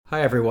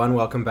Hi everyone,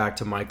 welcome back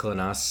to Michael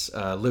and Us.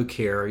 Luke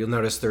here. You'll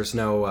notice there's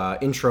no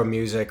intro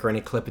music or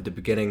any clip at the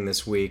beginning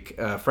this week.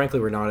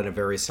 Frankly, we're not in a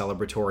very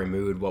celebratory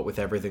mood, what with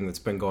everything that's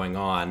been going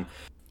on.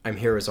 I'm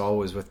here as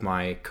always with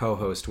my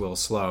co-host Will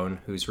Sloan,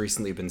 who's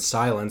recently been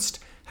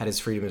silenced, had his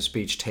freedom of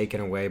speech taken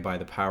away by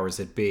the powers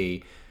that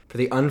be, for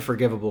the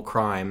unforgivable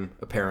crime,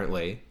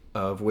 apparently,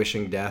 of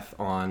wishing death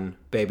on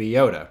Baby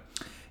Yoda.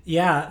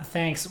 Yeah,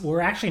 thanks.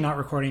 We're actually not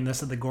recording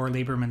this at the Gore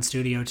Lieberman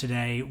studio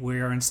today.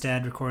 We're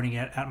instead recording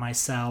it at my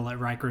cell at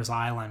Rikers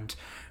Island,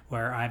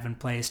 where I've been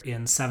placed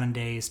in 7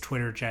 days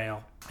Twitter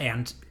jail.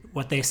 And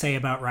what they say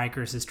about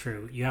Rikers is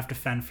true. You have to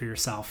fend for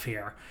yourself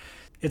here.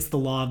 It's the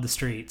law of the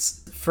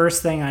streets.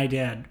 First thing I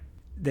did,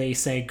 they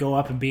say go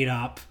up and beat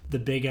up the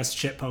biggest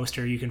shit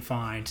poster you can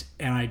find,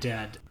 and I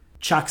did.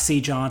 Chuck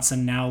C.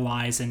 Johnson now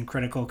lies in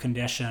critical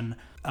condition.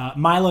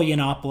 Milo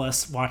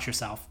Yiannopoulos, watch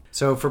yourself.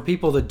 So for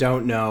people that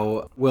don't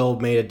know, Will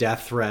made a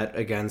death threat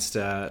against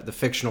the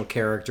fictional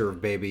character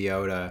of Baby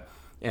Yoda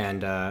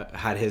and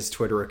had his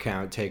Twitter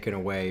account taken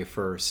away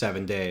for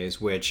 7 days,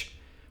 which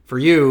for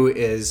you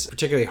is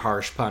particularly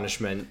harsh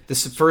punishment.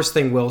 This is the first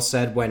thing Will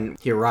said when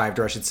he arrived,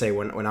 or I should say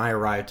when I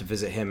arrived to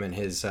visit him in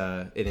his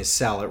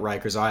cell at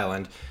Rikers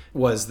Island,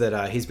 was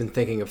that he's been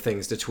thinking of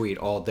things to tweet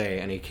all day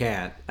and he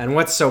can't. And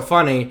what's so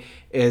funny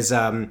is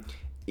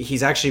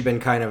he's actually been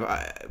kind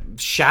of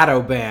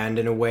shadow banned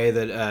in a way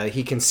that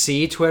he can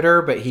see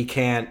Twitter, but he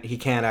can't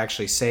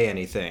actually say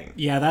anything.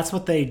 Yeah, that's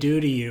what they do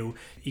to you.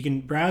 You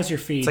can browse your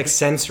feed. It's like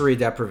sensory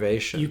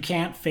deprivation. You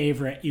can't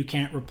favorite, you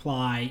can't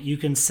reply. You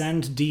can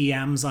send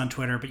DMs on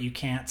Twitter, but you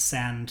can't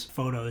send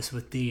photos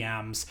with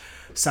DMs.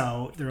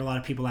 So there are a lot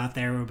of people out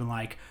there who have been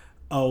like,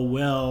 oh,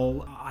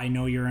 Will, I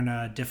know you're in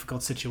a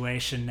difficult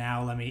situation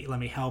now. Let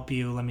me help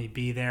you. Let me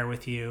be there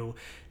with you.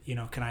 You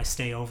know, can I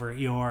stay over at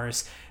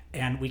yours?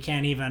 And we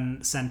can't even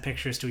send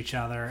pictures to each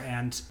other.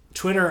 And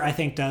Twitter, I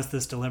think, does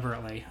this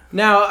deliberately.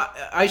 Now,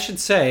 I should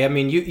say, I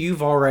mean,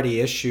 you've already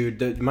issued,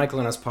 the Michael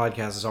and Us podcast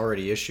has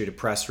already issued a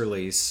press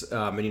release.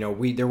 And, you know,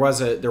 there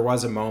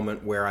was a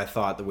moment where I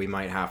thought that we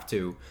might have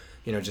to,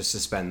 you know, just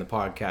suspend the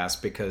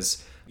podcast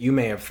because you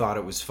may have thought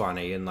it was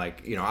funny. And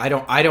like, you know,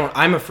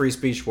 I'm a free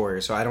speech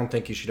warrior, so I don't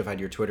think you should have had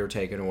your Twitter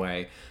taken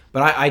away.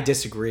 But I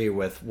disagree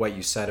with what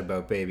you said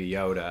about Baby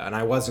Yoda, and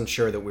I wasn't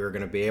sure that we were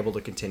going to be able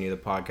to continue the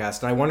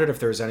podcast. And I wondered if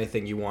there was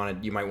anything you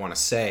might want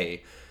to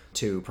say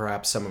to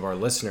perhaps some of our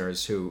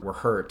listeners who were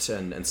hurt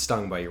and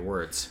stung by your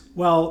words.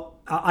 Well,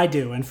 I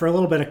do. And for a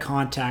little bit of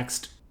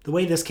context, the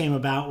way this came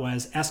about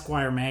was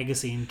Esquire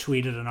magazine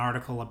tweeted an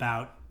article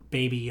about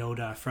Baby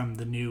Yoda from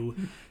the new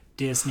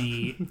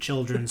Disney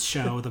children's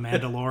show, The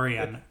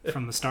Mandalorian,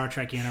 from the Star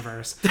Trek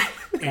universe,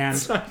 and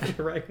That's not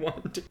the right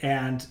one.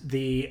 And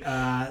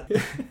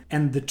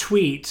the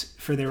tweet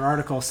for their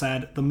article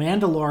said, "The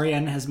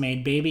Mandalorian has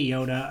made Baby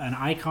Yoda an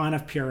icon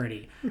of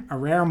purity, a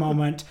rare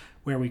moment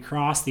where we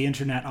cross the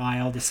internet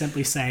aisle to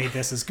simply say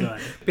this is good."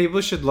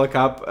 People should look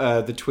up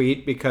the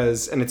tweet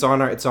because, and it's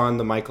on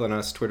the Michael and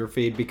Us Twitter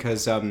feed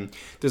because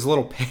there's a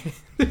little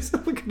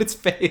look at its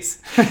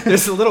face.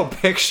 There's a little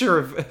picture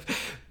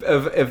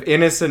of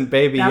innocent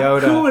Baby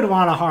Yoda. Who would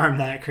want to harm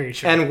that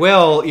creature? And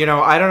Will, you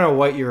know, I don't know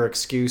what your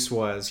excuse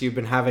was. You've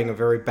been having a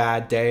very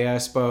bad day, I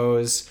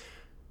suppose.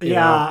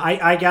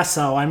 I guess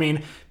so. I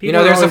mean, you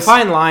know, there's a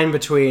fine line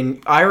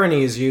between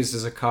irony is used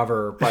as a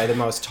cover by the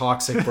most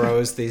toxic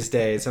bros these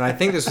days, and I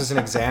think this was an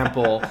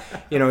example.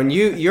 You know, and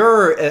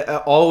you're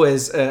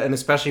always an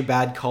especially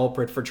bad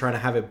culprit for trying to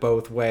have it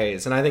both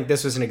ways, and I think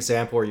this was an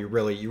example where you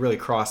really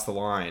crossed the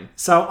line.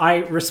 So I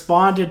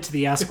responded to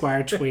the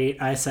Esquire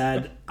tweet. I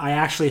said, "I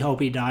actually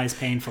hope he dies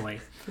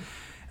painfully."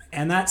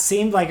 And that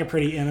seemed like a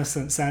pretty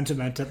innocent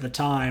sentiment at the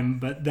time,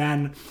 but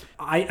then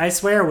I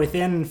swear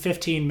within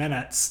 15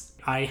 minutes.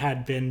 I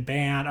had been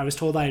banned. I was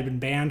told I had been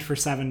banned for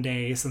 7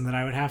 days and that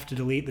I would have to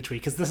delete the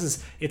tweet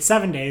because it's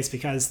 7 days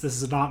because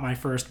this is not my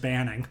first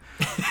banning.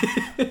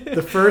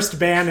 The first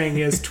banning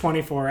is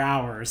 24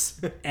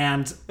 hours.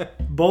 And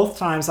both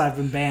times I've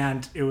been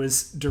banned, it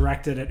was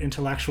directed at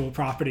intellectual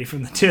property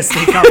from the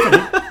Disney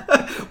company.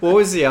 What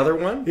was the other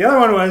one? The other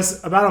one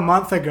was about a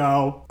month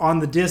ago on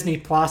the Disney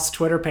Plus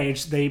Twitter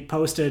page. They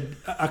posted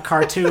a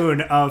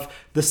cartoon of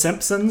The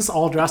Simpsons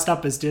all dressed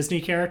up as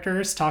Disney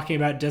characters talking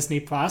about Disney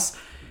Plus.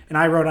 And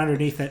I wrote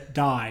underneath it,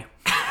 "die."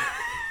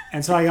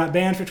 And so I got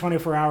banned for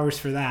 24 hours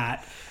for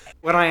that.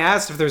 When I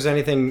asked if there's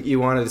anything you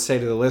wanted to say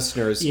to the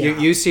listeners,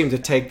 you seem to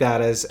take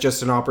that as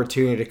just an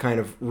opportunity to kind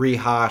of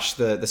rehash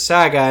the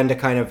saga and to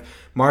kind of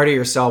martyr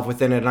yourself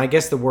within it. And I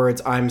guess the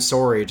words "I'm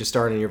sorry" just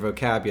aren't in your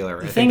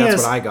vocabulary. I think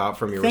that's what I got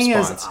from your response.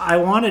 The thing is, I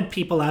wanted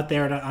people out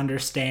there to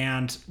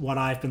understand what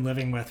I've been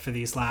living with for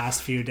these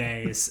last few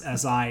days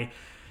as I,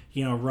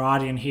 you know,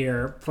 rot in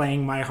here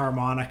playing my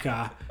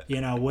harmonica, you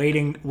know,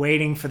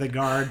 waiting for the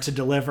guard to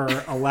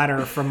deliver a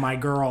letter from my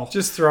girl.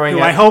 Just throwing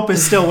who I hope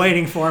is still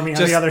waiting for me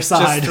on the other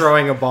side. Just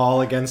throwing a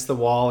ball against the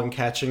wall and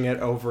catching it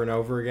over and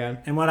over again.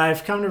 And what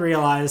I've come to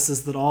realize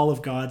is that all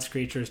of God's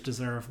creatures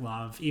deserve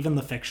love, even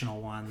the fictional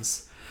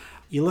ones.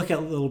 You look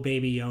at little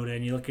Baby Yoda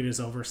and you look at his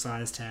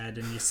oversized head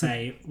and you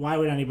say, why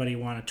would anybody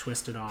want to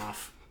twist it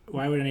off?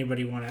 Why would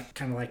anybody want to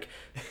kind of like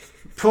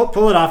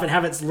pull it off and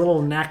have its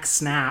little neck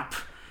snap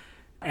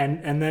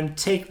and then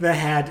take the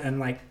head and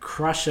like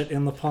crush it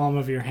in the palm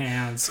of your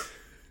hands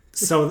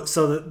so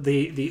that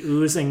the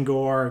oozing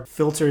gore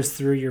filters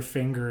through your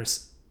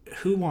fingers?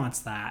 Who wants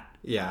that?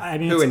 Yeah, I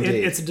mean,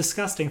 it's a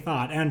disgusting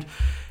thought, and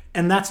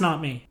that's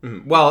not me.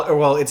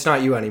 Well, it's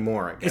not you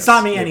anymore, I guess. It's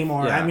not me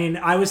anymore. Yeah. I mean,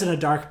 I was in a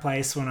dark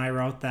place when I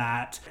wrote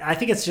that. I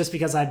think it's just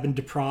because I'd been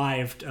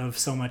deprived of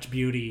so much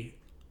beauty.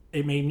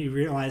 It made me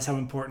realize how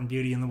important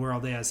beauty in the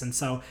world is. And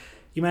so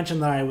you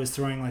mentioned that I was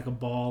throwing like a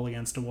ball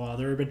against a wall.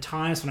 There have been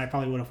times when I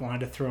probably would have wanted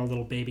to throw a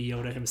little Baby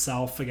Yoda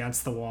himself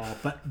against the wall,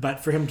 but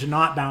for him to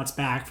not bounce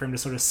back, for him to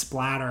sort of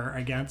splatter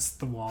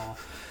against the wall.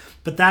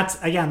 But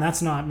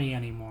that's not me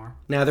anymore.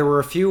 Now, there were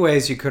a few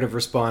ways you could have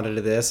responded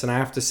to this, and I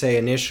have to say,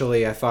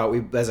 initially, I thought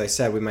as I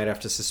said, we might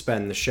have to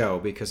suspend the show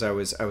because I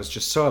was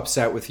just so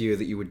upset with you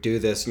that you would do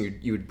this and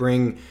you would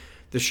bring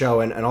the show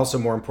and also,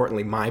 more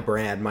importantly, my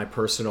brand, my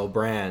personal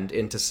brand,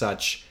 into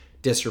such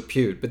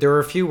disrepute. But there were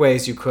a few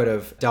ways you could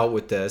have dealt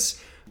with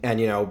this,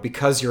 and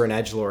because you're an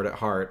edgelord at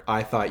heart,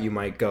 I thought you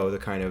might go the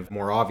kind of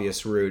more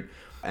obvious route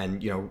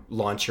and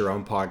launch your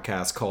own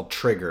podcast called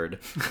Triggered,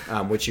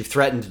 which you've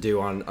threatened to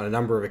do on a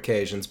number of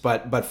occasions.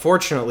 But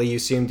fortunately, you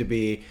seem to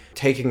be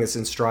taking this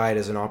in stride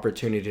as an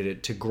opportunity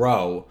to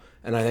grow.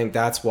 And I think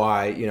that's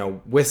why,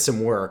 with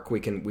some work, we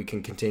can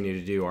continue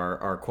to do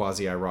our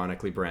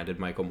quasi-ironically branded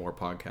Michael Moore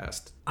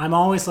podcast. I'm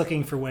always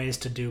looking for ways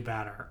to do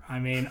better. I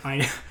mean,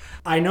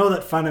 I know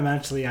that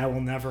fundamentally I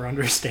will never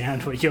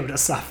understand what Yoda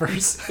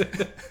suffers.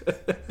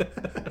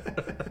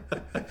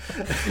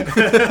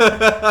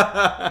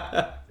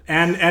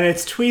 And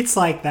it's tweets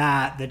like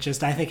that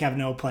just, I think, have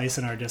no place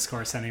in our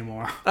discourse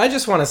anymore. I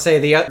just want to say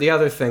the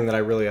other thing that I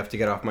really have to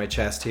get off my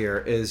chest here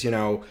is,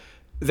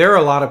 there are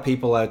a lot of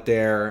people out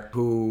there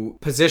who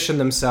position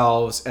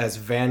themselves as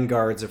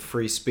vanguards of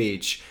free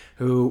speech,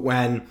 who,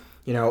 when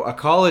a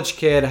college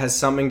kid has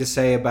something to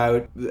say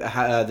about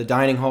the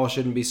dining hall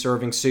shouldn't be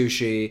serving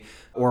sushi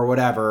or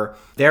whatever,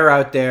 they're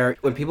out there.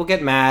 When people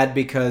get mad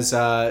because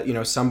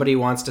somebody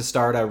wants to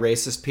start a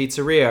racist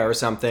pizzeria or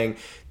something,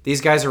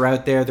 these guys are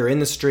out there, they're in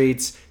the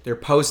streets, they're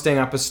posting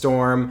up a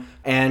storm.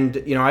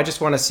 And, I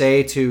just want to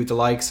say to the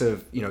likes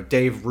of,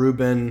 Dave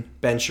Rubin,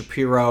 Ben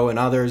Shapiro, and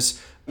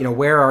others,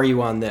 where are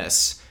you on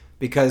this?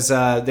 Because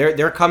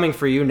they're coming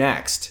for you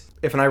next.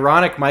 If an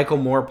ironic Michael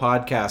Moore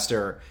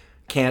podcaster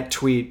can't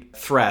tweet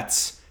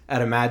threats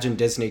at Imagine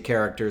Disney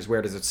characters,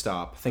 where does it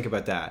stop? Think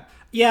about that.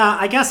 Yeah,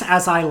 I guess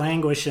as I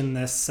languish in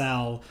this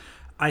cell,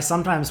 I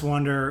sometimes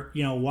wonder,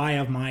 why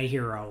of my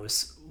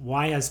heroes?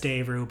 Why has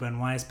Dave Rubin?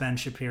 Why has Ben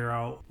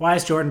Shapiro? Why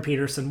has Jordan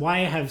Peterson? Why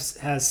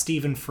has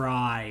Stephen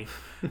Fry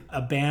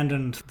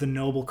abandoned the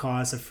noble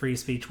cause of free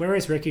speech? Where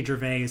is Ricky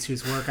Gervais,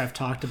 whose work I've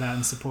talked about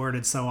and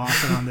supported so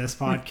often on this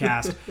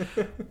podcast?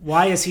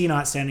 Why is he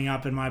not standing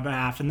up in my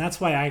behalf? And that's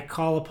why I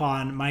call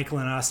upon Michael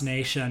and Us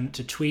Nation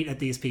to tweet at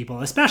these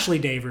people, especially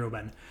Dave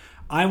Rubin.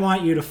 I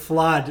want you to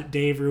flood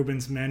Dave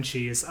Rubin's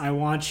Menchies. I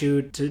want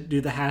you to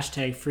do the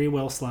hashtag Free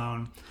Will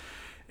Sloan.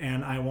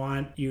 And I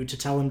want you to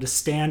tell him to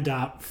stand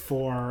up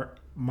for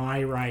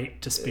my right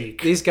to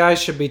speak. These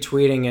guys should be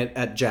tweeting it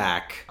at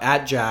Jack,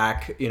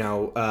 unban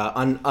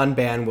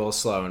Will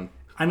Sloan.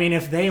 I mean,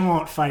 if they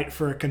won't fight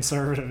for a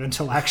conservative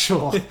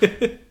intellectual,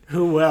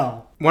 who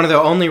will? One of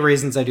the only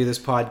reasons I do this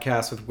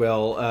podcast with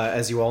Will,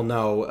 as you all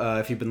know,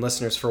 if you've been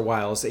listeners for a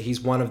while, is that he's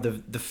one of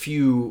the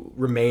few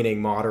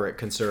remaining moderate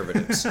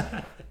conservatives.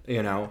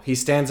 He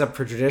stands up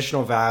for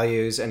traditional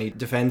values and he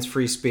defends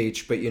free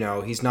speech, but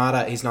he's not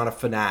a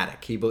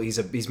fanatic.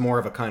 He's more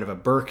of a kind of a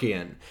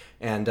Burkean.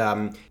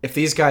 And if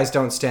these guys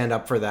don't stand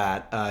up for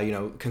that,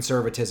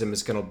 conservatism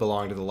is going to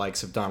belong to the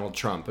likes of Donald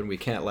Trump, and we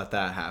can't let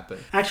that happen.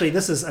 Actually,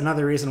 this is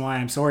another reason why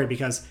I'm sorry,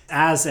 because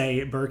as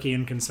a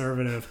Burkean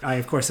conservative, I,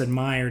 of course,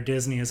 admire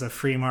Disney as a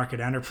free market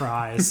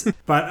enterprise.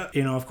 But,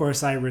 of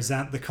course, I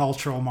resent the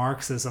cultural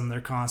Marxism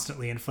they're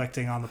constantly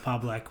inflicting on the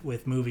public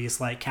with movies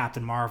like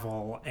Captain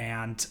Marvel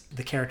and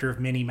the character of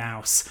Minnie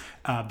Mouse,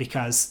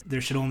 because there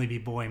should only be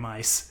boy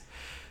mice.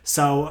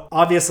 So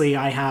obviously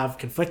I have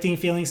conflicting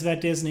feelings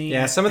about Disney.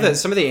 Yeah, some of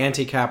the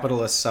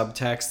anti-capitalist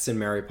subtexts in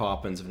Mary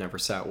Poppins have never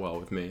sat well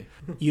with me.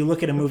 You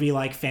look at a movie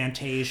like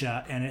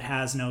Fantasia and it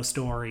has no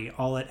story.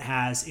 All it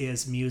has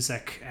is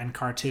music and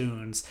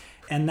cartoons.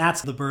 And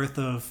that's the birth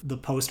of the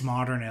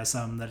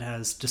postmodernism that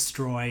has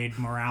destroyed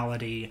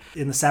morality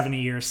in the 70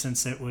 years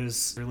since it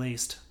was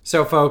released.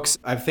 So folks,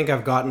 I think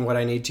I've gotten what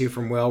I need to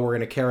from Will. We're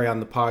going to carry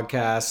on the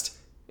podcast.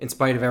 In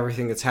spite of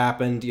everything that's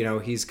happened,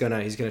 he's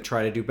gonna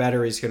try to do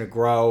better. He's gonna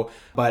grow,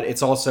 but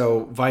it's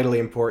also vitally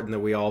important that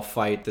we all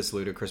fight this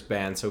ludicrous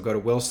ban. So go to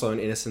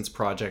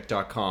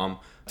WillSloanInnocenceProject.com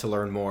to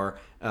learn more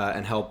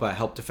and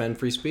help defend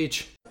free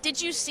speech.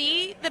 Did you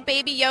see the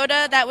Baby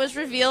Yoda that was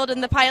revealed in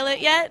the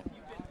pilot yet?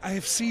 I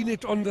have seen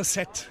it on the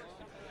set.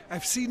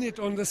 And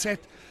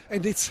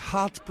it's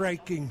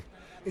heartbreaking.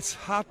 It's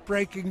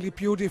heartbreakingly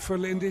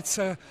beautiful, and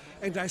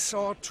and I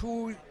saw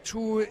two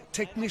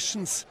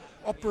technicians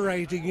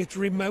operating it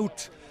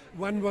remote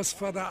One was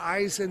for the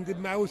eyes and the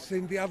mouth,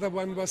 and the other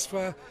one was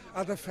for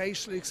other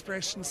facial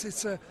expressions.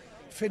 It's a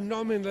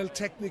phenomenal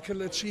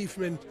technical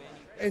achievement,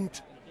 and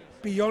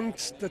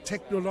beyond the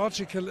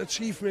technological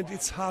achievement,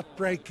 it's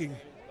heartbreaking.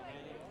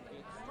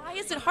 Why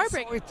is it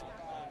heartbreaking?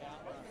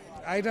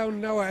 I don't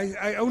know.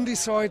 I only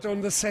saw it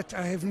on the set.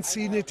 I haven't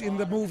seen it in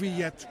the movie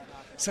yet.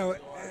 So,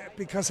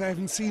 because I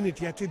haven't seen it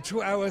yet. In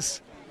 2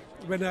 hours,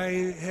 when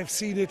I have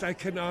seen it, I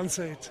can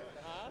answer it.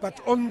 But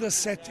on the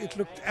set, it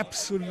looked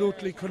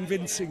absolutely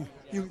convincing.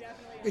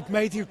 It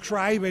made you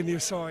cry when you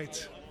saw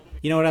it.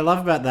 You know what I love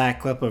about that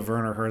clip of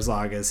Werner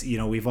Herzog is,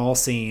 we've all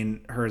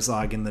seen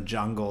Herzog in The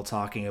Jungle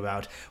talking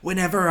about,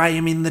 whenever I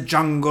am in the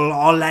jungle,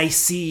 all I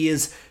see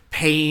is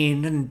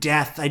pain and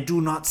death. I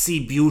do not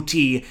see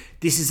beauty.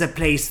 This is a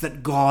place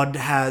that God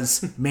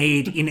has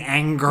made in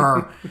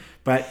anger.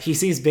 But he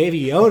sees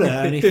Baby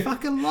Yoda and he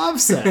fucking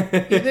loves it.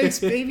 He thinks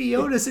Baby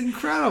Yoda's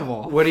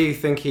incredible. What do you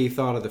think he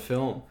thought of the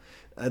film?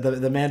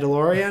 The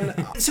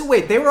Mandalorian? So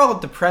wait, they were all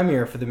at the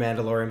premiere for The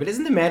Mandalorian, but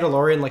isn't The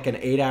Mandalorian like an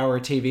 8-hour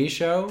TV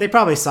show? They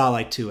probably saw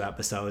like 2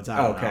 episodes. I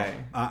don't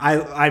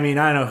know. I mean,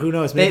 I don't know. Who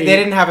knows? Maybe They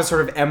didn't have a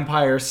sort of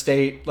Empire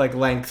State like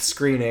length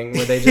screening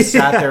where they just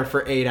sat there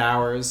for 8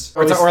 hours,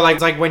 or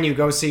like when you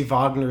go see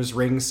Wagner's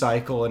Ring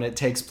Cycle and it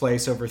takes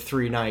place over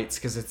 3 nights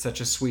because it's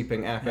such a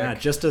sweeping epic. Yeah,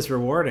 just as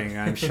rewarding,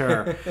 I'm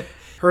sure.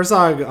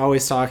 Herzog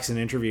always talks in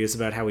interviews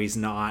about how he's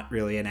not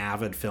really an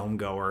avid film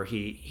goer.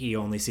 He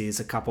only sees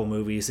a couple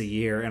movies a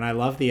year. And I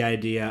love the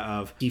idea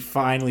of he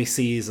finally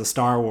sees a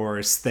Star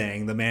Wars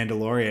thing, The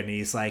Mandalorian, and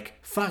he's like,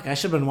 fuck, I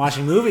should have been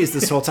watching movies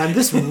this whole time.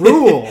 This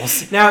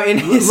rules. Now, in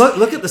his,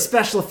 look at the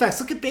special effects.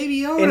 Look at Baby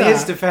Yoda. In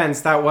his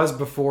defense, that was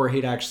before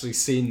he'd actually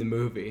seen the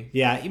movie.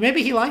 Yeah,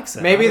 maybe he likes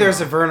it. Maybe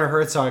there's a Werner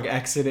Herzog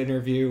exit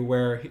interview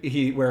where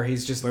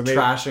he's just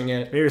trashing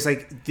it. Maybe it's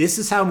like, this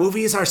is how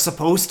movies are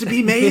supposed to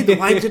be made?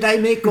 Why did I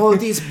make all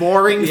these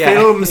boring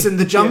films in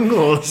the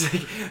jungle?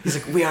 He's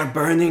like, we are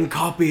burning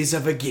copies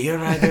of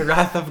Agira, the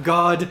Wrath of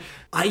God.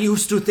 I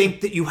used to think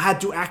that you had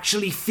to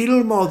actually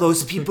film all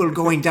those people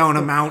going down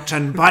a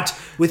mountain, but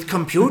with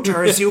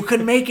computers you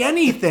can make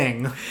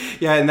anything.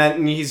 Yeah, and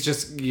then he's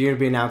just going to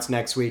be announced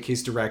next week.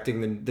 He's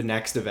directing the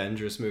next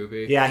Avengers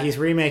movie. Yeah, he's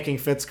remaking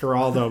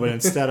Fitzcarraldo, but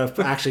instead of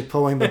actually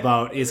pulling the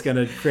boat, he's going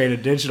to create a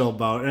digital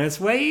boat, and it's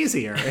way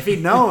easier. If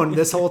he'd known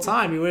this whole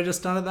time, he would have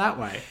just done it that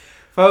way.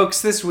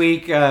 Folks, this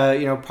week,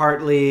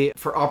 partly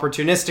for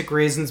opportunistic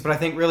reasons, but I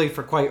think really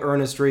for quite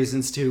earnest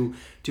reasons to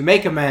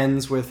make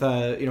amends with,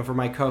 for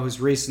my co-host's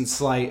recent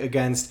slight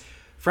against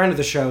friend of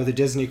the show, the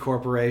Disney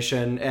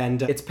Corporation,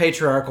 and its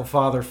patriarchal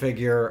father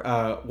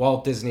figure,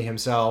 Walt Disney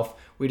himself.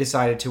 We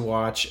decided to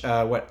watch,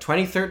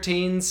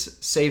 2013's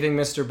Saving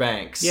Mr.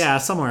 Banks. Yeah,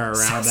 somewhere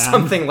around that.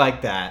 Something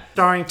like that.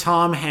 Starring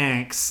Tom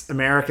Hanks,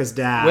 America's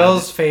dad.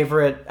 Will's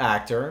favorite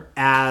actor.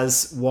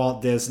 As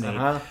Walt Disney.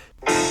 Uh-huh.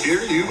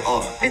 Here you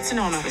are. It's an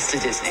honor,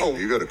 Mr. Disney. Oh,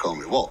 you gotta call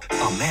me Walt.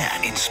 A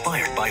man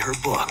inspired by her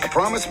book. I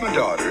promised my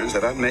daughters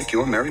that I'd make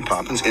your Mary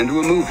Poppins into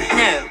a movie.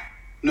 No.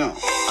 No.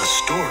 A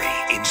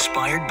story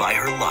inspired by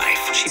her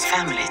life. She's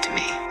family to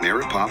me.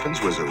 Mary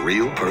Poppins was a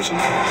real person?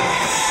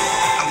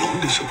 I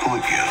won't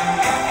disappoint you.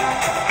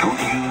 Don't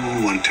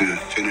you want to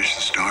finish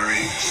the story?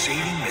 Saving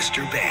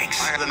Mr.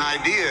 Banks. I had an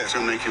idea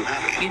to make you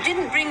happy. You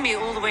didn't bring me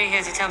all the way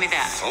here to tell me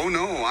that. Oh,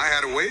 no. I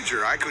had a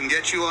wager. I couldn't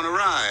get you on a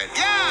ride.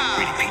 Yeah!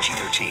 Rated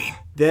PG-13.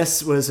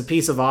 This was a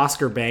piece of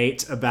Oscar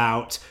bait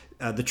about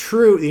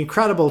the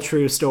incredible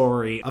true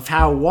story of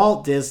how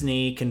Walt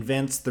Disney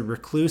convinced the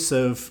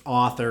reclusive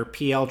author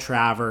P.L.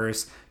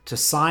 Travers to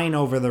sign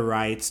over the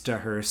rights to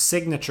her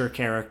signature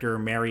character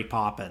Mary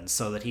Poppins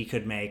so that he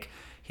could make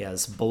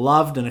his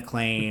beloved and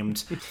acclaimed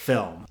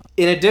film.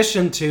 In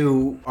addition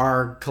to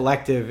our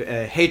collective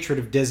hatred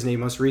of Disney,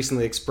 most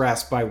recently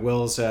expressed by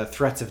Will's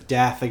threats of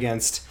death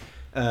against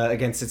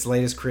its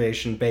latest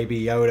creation,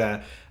 Baby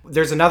Yoda,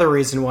 there's another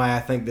reason why I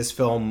think this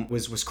film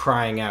was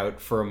crying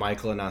out for a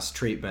Michael and Us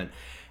treatment.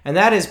 And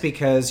that is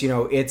because,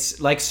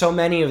 it's like so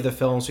many of the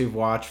films we've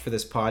watched for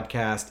this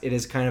podcast, it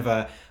is kind of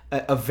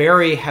a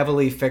very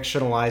heavily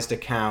fictionalized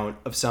account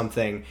of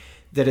something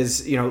that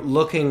is,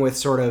 looking with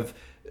sort of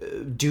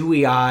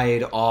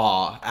dewy-eyed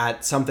awe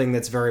at something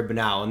that's very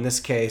banal. In this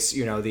case,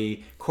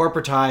 the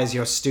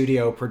corporatized,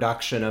 studio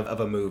production of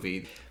a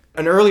movie.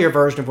 An earlier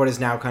version of what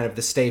is now kind of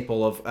the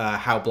staple of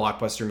how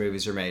blockbuster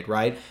movies are made,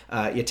 right?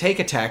 You take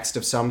a text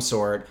of some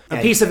sort. A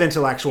piece of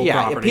intellectual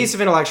property. Yeah, a piece of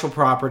intellectual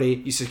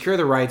property. You secure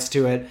the rights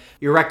to it.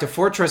 You erect a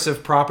fortress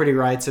of property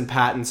rights and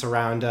patents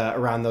around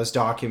those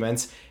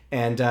documents.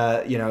 And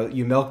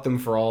you milk them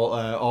for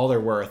all they're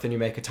worth, and you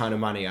make a ton of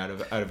money out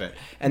of it.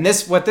 And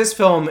what this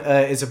film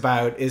is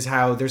about is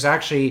how there's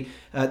actually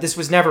this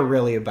was never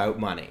really about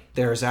money.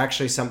 There's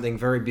actually something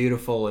very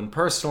beautiful and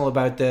personal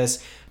about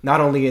this,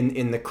 not only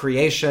in the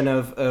creation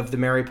of the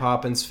Mary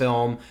Poppins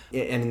film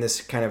and in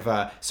this kind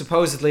of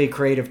supposedly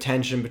creative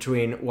tension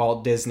between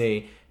Walt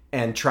Disney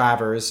and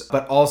Travers,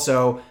 but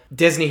also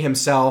Disney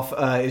himself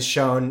is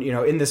shown,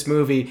 in this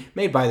movie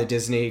made by the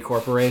Disney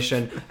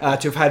Corporation,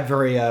 to have had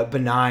very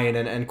benign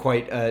and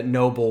quite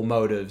noble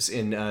motives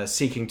in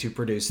seeking to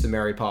produce the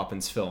Mary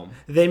Poppins film.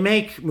 They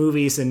make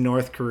movies in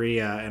North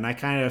Korea, and I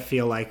kind of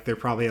feel like they're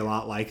probably a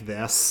lot like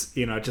this,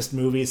 just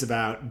movies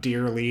about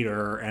dear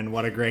leader and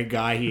what a great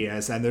guy he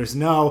is, and there's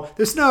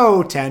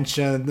no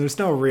tension, there's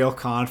no real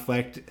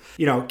conflict.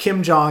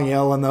 Kim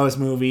Jong-il in those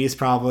movies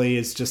probably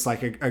is just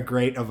like a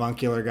great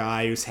avuncular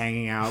guy who's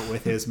hanging out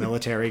with his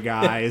military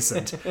guys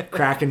and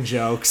cracking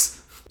jokes.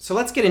 So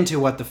let's get into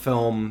what the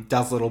film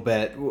does a little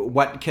bit,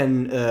 what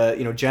can,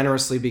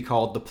 generously be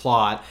called the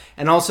plot,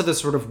 and also the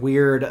sort of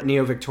weird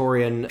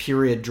neo-Victorian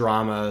period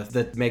drama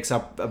that makes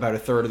up about a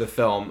third of the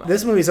film.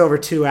 This movie's over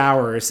 2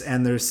 hours,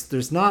 and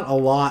there's not a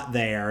lot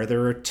there.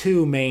 There are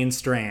two main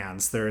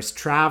strands. There's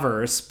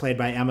Travers, played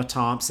by Emma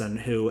Thompson,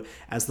 who,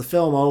 as the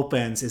film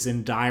opens, is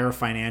in dire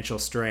financial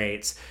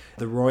straits.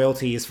 The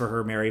royalties for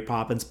her Mary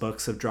Poppins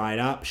books have dried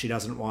up. She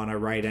doesn't want to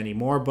write any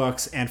more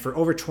books. And for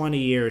over 20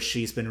 years,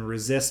 she's been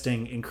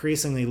resisting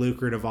increasingly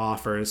lucrative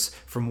offers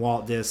from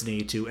Walt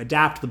Disney to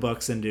adapt the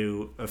books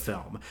into a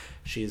film.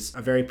 She's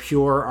a very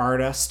pure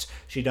artist.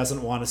 She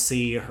doesn't want to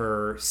see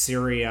her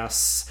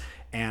serious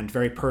and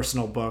very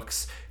personal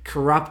books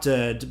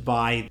corrupted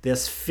by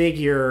this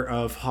figure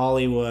of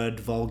Hollywood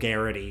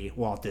vulgarity,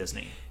 Walt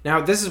Disney. Now,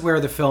 this is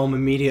where the film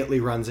immediately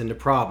runs into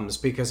problems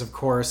because, of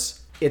course,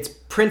 its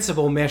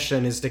principal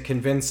mission is to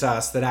convince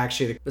us that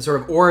actually the sort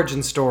of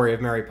origin story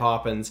of Mary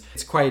Poppins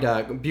is quite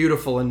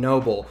beautiful and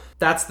noble.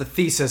 That's the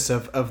thesis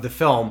of the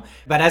film.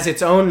 But as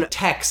its own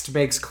text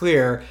makes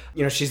clear,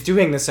 she's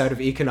doing this out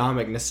of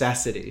economic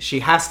necessity.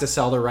 She has to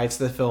sell the rights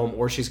to the film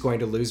or she's going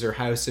to lose her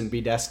house and be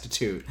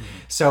destitute. Mm-hmm.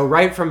 So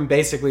right from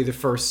basically the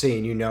first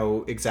scene, you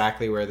know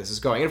exactly where this is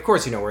going. And of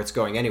course you know where it's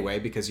going anyway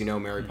because you know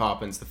Mary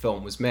Poppins, the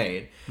film, was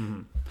made.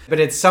 Mm-hmm.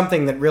 But it's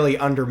something that really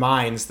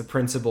undermines the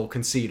principal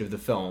conceit of the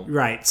film.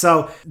 Right.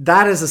 So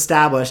that is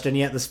established, and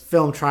yet this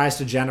film tries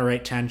to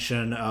generate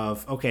tension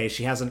of, okay,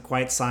 she hasn't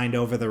quite signed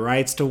over the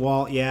rights to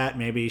Walt yet.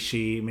 Maybe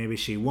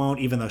she won't,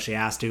 even though she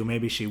has to.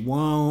 Maybe she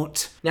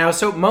won't. Now,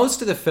 so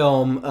most of the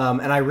film,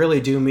 and I really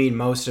do mean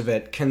most of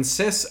it,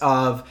 consists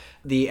of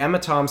the Emma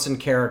Thompson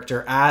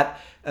character at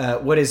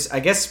what is, I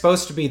guess,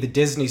 supposed to be the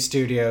Disney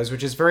Studios,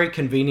 which is very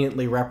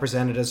conveniently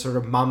represented as sort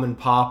of mom and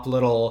pop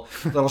little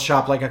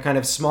shop, like a kind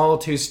of small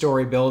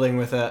 2-story building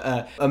with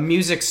a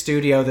music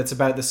studio that's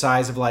about the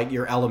size of like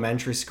your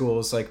elementary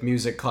school's like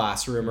music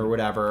classroom or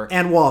whatever.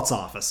 And Walt's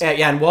office.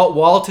 Yeah, and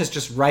Walt is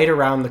just right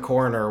around the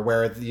corner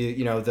where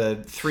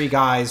the three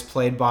guys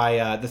played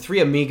by the three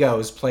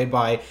amigos played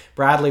by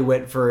Bradley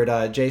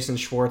Whitford, Jason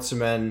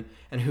Schwartzman.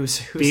 And who's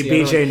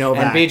BJ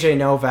Novak. And BJ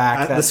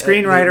Novak. The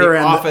screenwriter the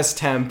and office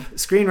temp.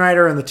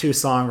 Screenwriter and the two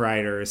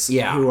songwriters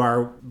yeah. who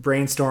are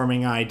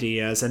brainstorming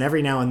ideas. And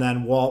every now and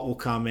then Walt will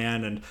come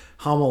in and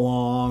hum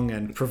along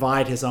and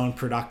provide his own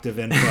productive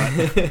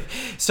input.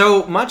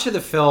 So much of the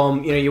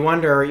film, you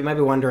might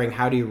be wondering,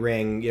 how do you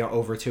wring,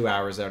 over 2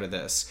 hours out of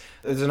this?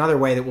 There's another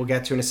way that we'll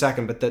get to in a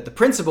second, but the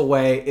principal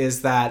way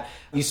is that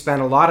you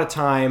spend a lot of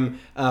time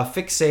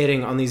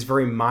fixating on these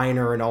very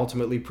minor and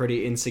ultimately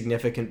pretty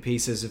insignificant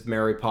pieces of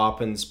Mary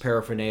Poppins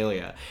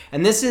paraphernalia.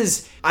 And this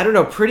is,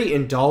 pretty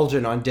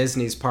indulgent on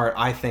Disney's part,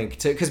 I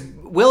think, because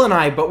Will and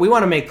I, but we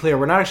want to make clear,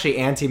 we're not actually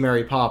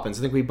anti-Mary Poppins.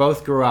 I think we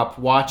both grew up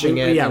watching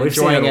it and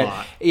enjoying it.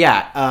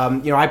 Yeah,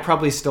 I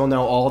probably still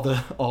know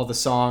all the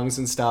songs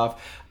and stuff,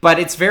 but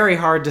it's very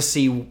hard to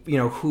see,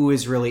 who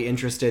is really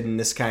interested in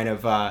this kind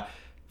of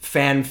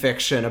fan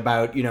fiction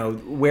about,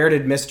 where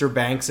did Mr.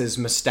 Banks's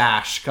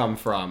mustache come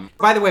from?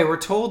 By the way, we're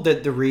told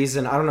that the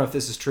reason, I don't know if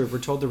this is true, we're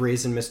told the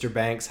reason Mr.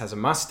 Banks has a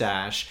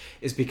mustache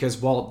is because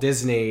Walt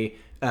Disney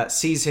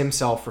sees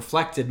himself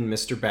reflected in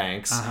Mr.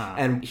 Banks,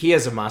 and he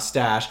has a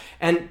mustache.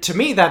 And to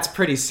me, that's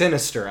pretty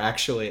sinister,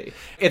 actually.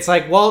 It's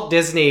like Walt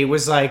Disney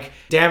was like,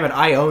 damn it,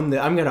 I'm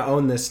going to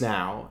own this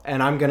now,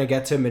 and I'm going to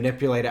get to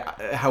manipulate it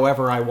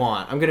however I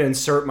want. I'm going to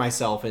insert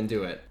myself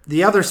into it.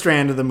 The other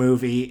strand of the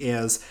movie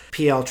is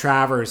P.L.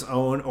 Travers'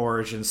 own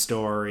origin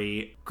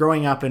story.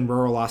 Growing up in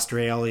rural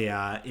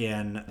Australia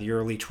in the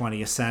early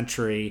 20th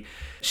century,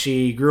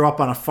 she grew up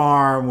on a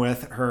farm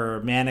with her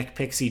manic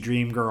pixie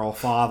dream girl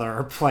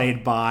father,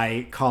 played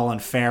by Colin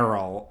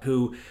Farrell,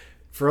 who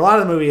for a lot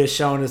of the movie is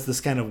shown as this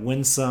kind of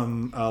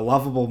winsome,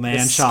 lovable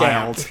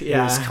man-child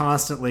who's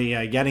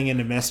constantly getting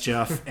into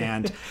mischief,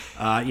 and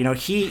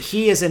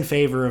he is in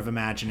favor of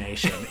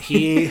imagination.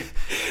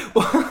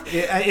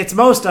 It's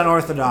most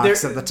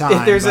unorthodox at the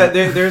time.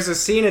 There's a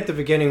scene at the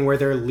beginning where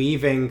they're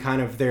leaving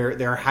kind of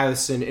their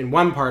house in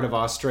one part of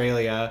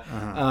Australia,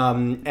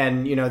 and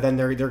then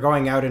they're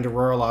going out into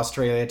rural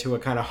Australia to a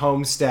kind of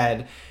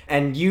homestead.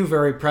 And you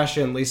very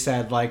presciently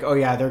said, like, oh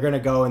yeah, they're going to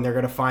go and they're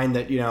going to find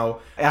that,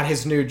 at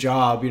his new job,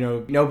 job.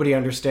 Nobody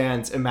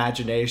understands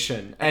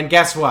imagination. And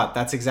guess what?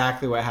 That's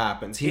exactly what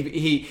happens.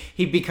 He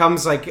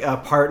becomes like a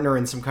partner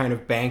in some kind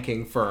of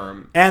banking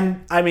firm.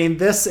 And I mean,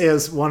 this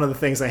is one of the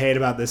things I hate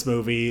about this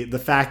movie, the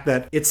fact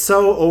that it's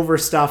so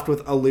overstuffed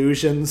with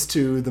allusions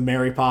to the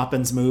Mary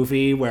Poppins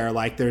movie, where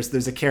like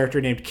there's a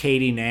character named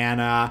Katie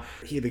Nana.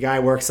 The guy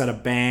works at a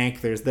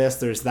bank. There's this,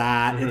 there's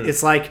that. Mm-hmm.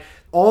 It's like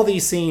all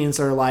these scenes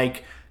are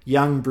like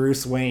young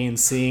Bruce Wayne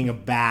seeing a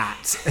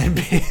bat.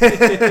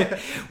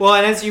 Well,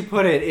 and as you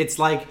put it, it's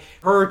like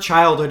her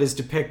childhood is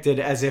depicted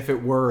as if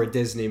it were a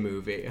Disney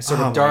movie, a sort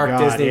of dark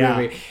Disney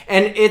movie.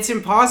 And it's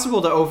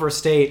impossible to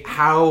overstate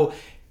how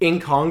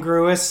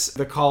incongruous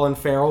the Colin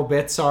Farrell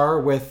bits are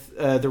with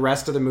the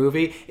rest of the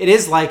movie. It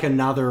is like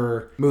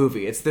another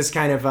movie. It's this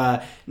kind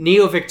of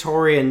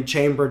neo-Victorian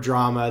chamber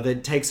drama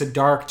that takes a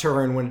dark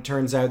turn when it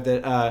turns out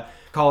that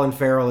Colin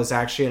Farrell is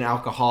actually an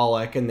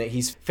alcoholic and that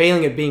he's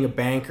failing at being a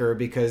banker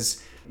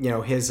because,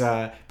 his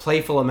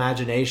playful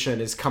imagination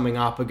is coming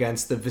up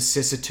against the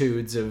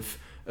vicissitudes of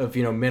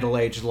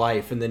middle-aged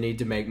life and the need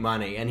to make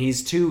money, and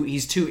he's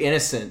too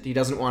innocent. He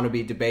doesn't want to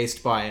be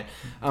debased by it,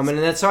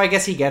 and so I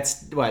guess he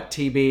gets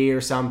TB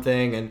or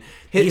something, and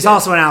he's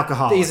also an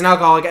alcoholic. He's an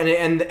alcoholic,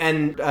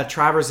 and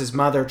Travers'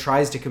 mother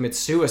tries to commit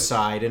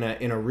suicide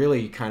in a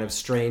really kind of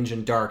strange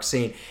and dark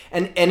scene,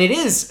 and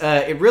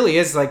it really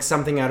is like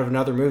something out of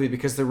another movie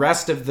because the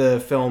rest of the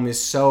film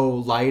is so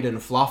light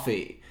and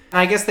fluffy. And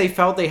I guess they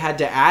felt they had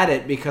to add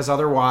it because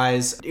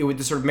otherwise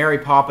the sort of Mary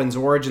Poppins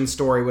origin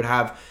story would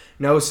have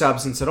no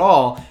substance at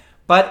all.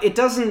 But it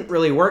doesn't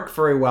really work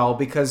very well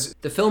because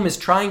the film is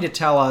trying to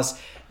tell us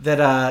that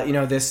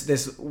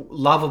this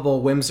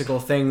lovable, whimsical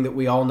thing that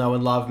we all know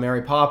and love,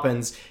 Mary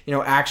Poppins,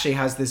 actually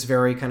has this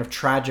very kind of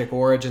tragic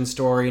origin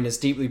story and is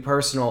deeply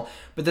personal.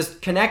 But the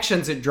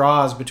connections it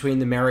draws between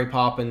the Mary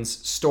Poppins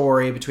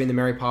story, between the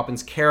Mary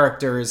Poppins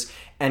characters,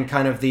 and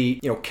kind of the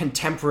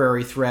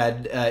contemporary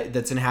thread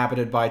that's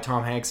inhabited by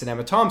Tom Hanks and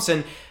Emma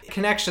Thompson,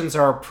 connections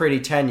are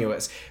pretty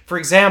tenuous. For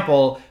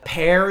example,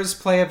 pears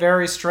play a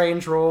very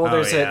strange role.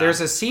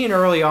 There's a scene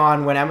early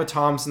on when Emma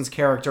Thompson's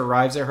character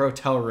arrives at her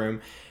hotel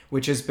room,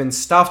 which has been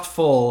stuffed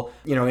full,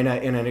 in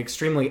an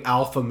extremely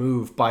alpha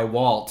move by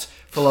Walt,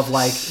 full of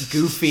like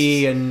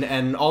Goofy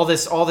and all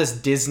this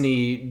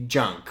Disney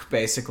junk,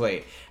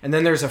 basically. And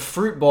then there's a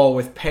fruit bowl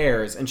with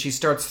pears, and she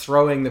starts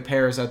throwing the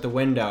pears out the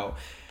window.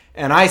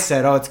 And I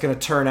said, it's going to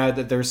turn out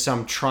that there's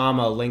some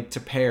trauma linked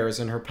to pears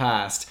in her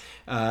past.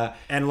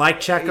 And like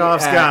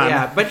Chekhov's gun.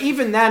 Yeah, but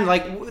even then,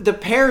 like, the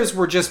pears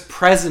were just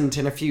present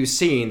in a few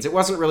scenes. It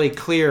wasn't really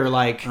clear,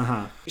 like,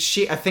 I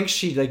think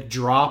she, like,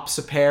 drops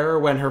a pear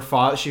when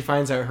she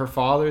finds out her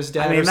father's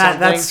dead or something.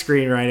 That's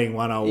screenwriting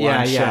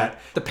 101 shit. Yeah.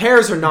 The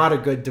pears are not a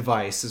good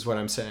device, is what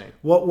I'm saying.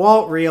 What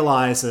Walt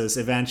realizes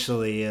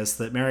eventually is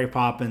that Mary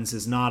Poppins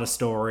is not a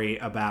story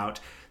about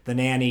the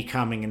nanny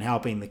coming and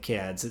helping the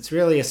kids. It's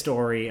really a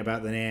story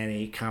about the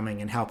nanny coming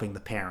and helping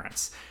the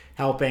parents,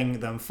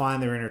 helping them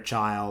find their inner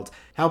child,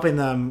 helping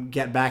them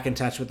get back in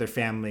touch with their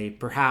family,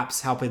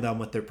 perhaps helping them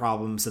with their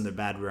problems in their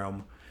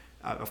bedroom.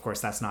 Of course,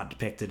 that's not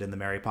depicted in the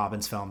Mary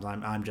Poppins films.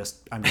 I'm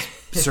just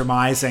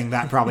surmising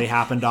that probably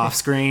happened off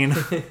screen.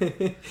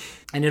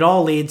 And it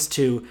all leads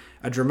to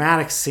a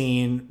dramatic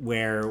scene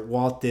where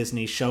Walt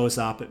Disney shows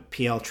up at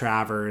P.L.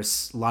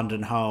 Travers'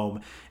 London home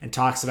and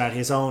talks about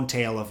his own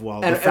tale of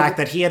woe. The fact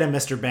that he had a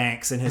Mr.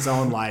 Banks in his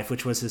own life,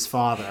 which was his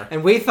father.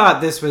 And we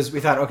thought,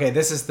 okay,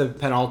 this is the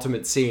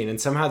penultimate scene. And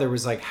somehow there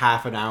was like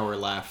half an hour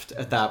left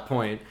at that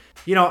point.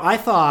 I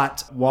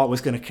thought Walt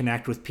was going to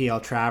connect with P.L.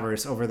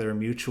 Travers over their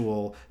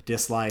mutual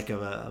dislike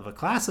of a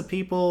class of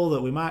people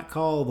that we might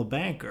call the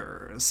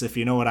bankers, if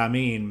you know what I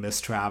mean,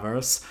 Miss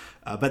Travers.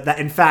 But that,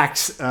 in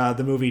fact,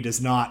 the movie does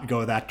not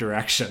go that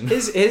direction.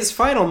 His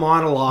final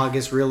monologue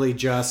is really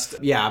just,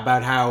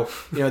 about how,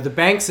 the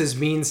Bankses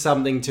mean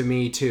something to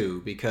me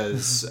too,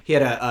 because he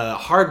had a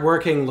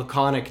hardworking,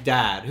 laconic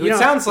dad, who it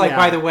sounds like,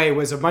 by the way,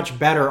 was a much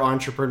better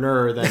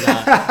entrepreneur than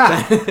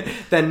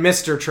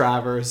Mr.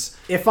 Travers.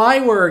 If I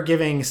were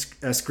giving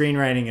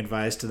screenwriting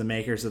advice to the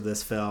makers of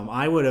this film,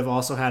 I would have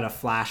also had a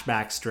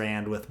flashback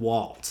strand with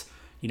Walt.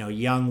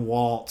 Young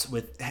Walt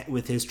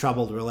with his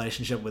troubled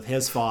relationship with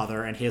his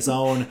father and his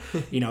own,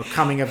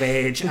 coming of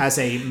age as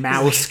a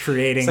mouse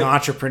creating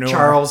entrepreneur.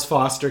 Charles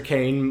Foster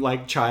Kane,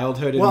 like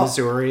childhood in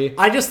Missouri.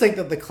 I just think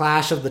that the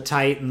Clash of the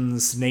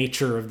Titans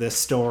nature of this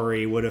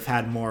story would have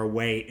had more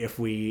weight if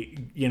we,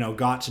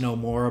 got to know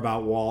more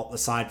about Walt,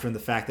 aside from the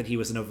fact that he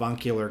was an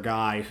avuncular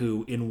guy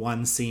who in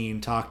one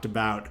scene talked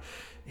about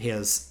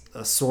his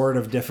sort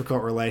of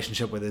difficult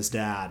relationship with his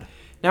dad.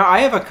 Now, I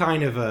have a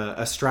kind of a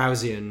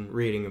Straussian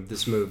reading of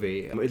this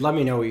movie. Let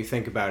me know what you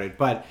think about it.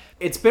 But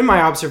it's been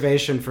my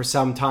observation for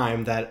some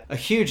time that a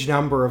huge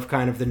number of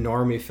kind of the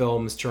normie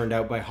films turned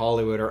out by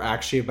Hollywood are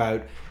actually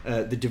about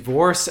the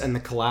divorce and the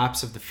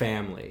collapse of the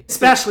family.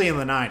 Especially in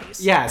the 90s.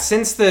 Yeah,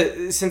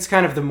 since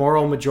kind of the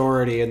moral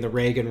majority and the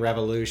Reagan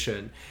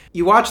Revolution.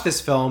 You watch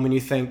this film and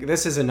you think,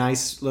 this is a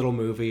nice little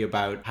movie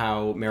about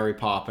how Mary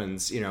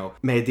Poppins,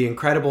 made the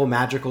incredible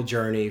magical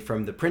journey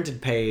from the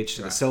printed page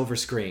to the silver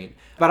screen.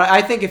 But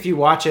I think if you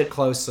watch it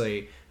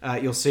closely,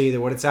 you'll see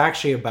that what it's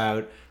actually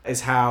about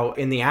is how,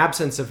 in the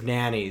absence of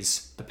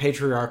nannies, the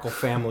patriarchal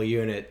family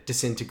unit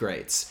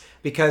disintegrates.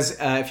 Because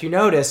if you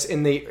notice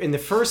in the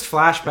first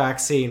flashback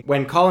scene,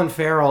 when Colin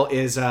Farrell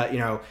is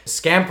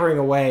scampering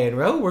away and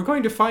we're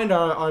going to find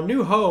our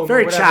new home,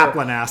 very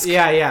Chaplin-esque.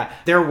 Yeah,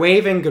 they're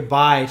waving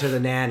goodbye to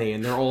the nanny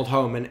in their old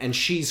home, and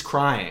she's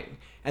crying.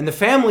 And the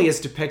family is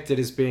depicted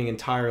as being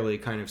entirely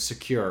kind of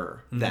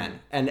secure then.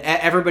 And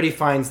everybody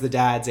finds the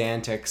dad's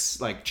antics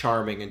like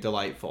charming and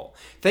delightful.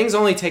 Things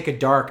only take a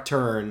dark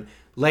turn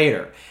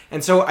later.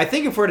 And so I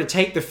think if we're to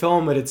take the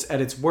film at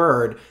its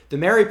word, the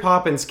Mary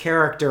Poppins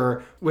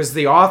character was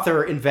the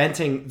author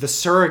inventing the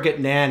surrogate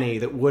nanny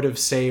that would have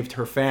saved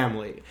her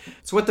family.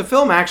 So what the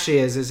film actually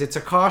is it's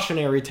a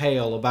cautionary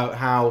tale about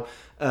how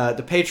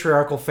the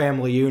patriarchal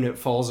family unit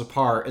falls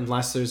apart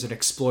unless there's an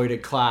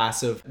exploited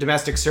class of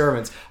domestic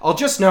servants. I'll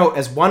just note,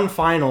 as one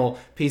final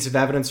piece of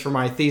evidence for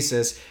my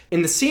thesis,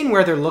 in the scene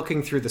where they're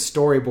looking through the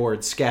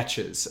storyboard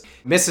sketches,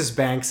 Mrs.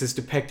 Banks is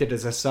depicted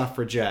as a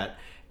suffragette.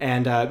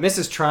 And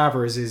Mrs.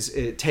 Travers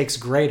takes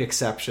great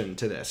exception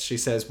to this. She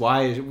says,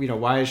 "Why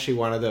is she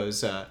one of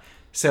those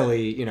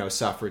silly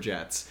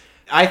suffragettes?"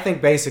 I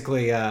think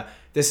basically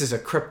this is a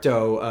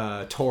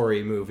crypto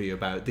Tory movie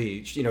about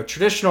the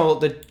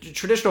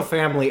traditional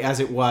family as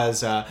it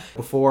was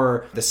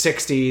before the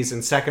 60s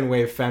and second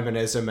wave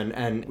feminism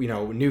and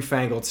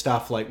newfangled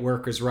stuff like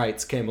workers'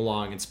 rights came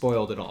along and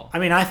spoiled it all. I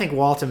mean, I think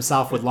Walt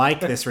himself would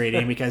like this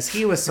reading because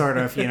he was sort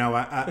of,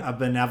 a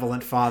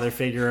benevolent father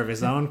figure of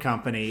his own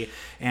company,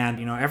 and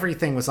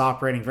everything was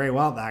operating very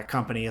well at that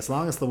company as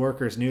long as the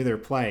workers knew their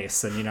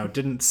place and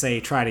didn't say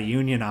try to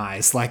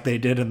unionize like they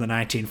did in the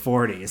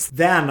 1940s.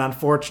 Then,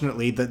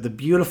 unfortunately,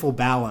 the beautiful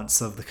balance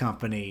of the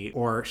company,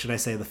 or should I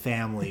say the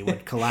family,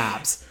 would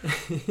collapse.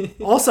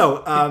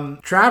 Also,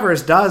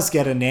 Travers does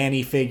get a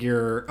nanny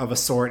figure of a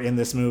sort in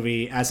this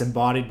movie as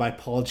embodied by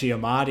Paul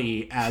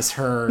Giamatti as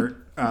her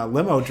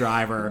limo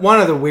driver. One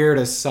of the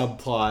weirdest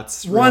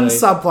subplots. Really. One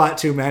subplot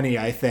too many,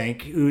 I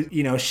think.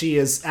 She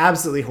is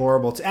absolutely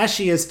horrible, as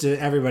she is to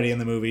everybody in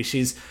the movie.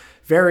 She's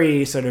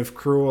very sort of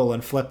cruel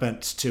and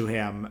flippant to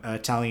him,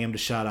 telling him to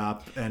shut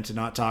up and to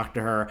not talk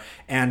to her.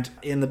 And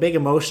in the big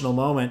emotional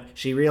moment,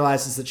 she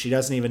realizes that she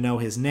doesn't even know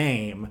his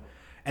name.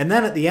 And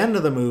then at the end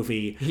of the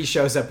movie, he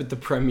shows up at the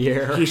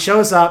premiere. He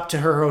shows up to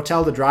her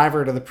hotel to drive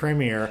her to the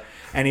premiere,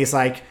 and he's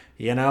like,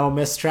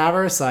 Miss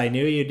Travers, I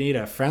knew you'd need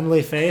a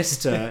friendly face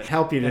to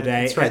help you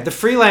today. That's right. The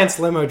freelance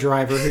limo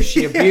driver who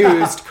she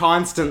abused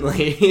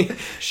constantly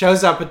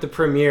shows up at the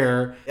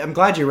premiere. I'm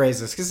glad you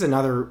raised this, because this is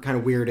another kind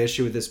of weird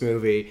issue with this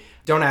movie.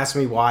 Don't ask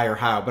me why or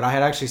how, but I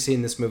had actually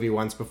seen this movie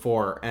once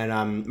before,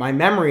 and my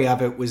memory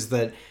of it was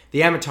that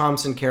the Emma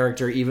Thompson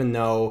character, even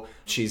though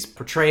she's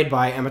portrayed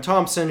by Emma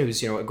Thompson,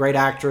 who's a great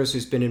actress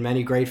who's been in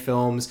many great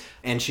films,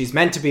 and she's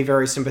meant to be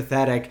very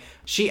sympathetic,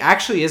 she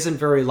actually isn't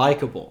very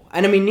likable.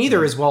 And I mean,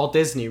 neither is Walt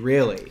Disney,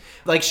 really.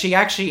 Like, she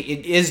actually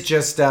is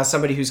just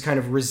somebody who's kind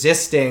of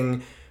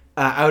resisting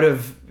out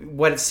of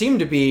what seemed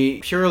to be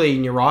purely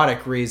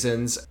neurotic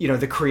reasons,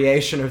 the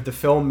creation of the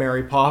film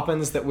Mary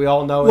Poppins that we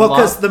all know and love. Well,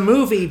 because the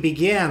movie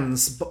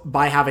begins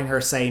by having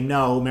her say,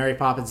 no, Mary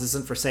Poppins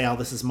isn't for sale,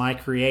 this is my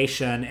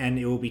creation, and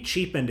it will be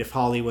cheapened if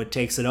Hollywood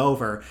takes it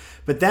over.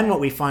 But then what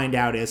we find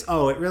out is,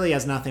 it really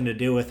has nothing to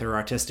do with her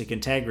artistic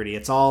integrity.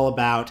 It's all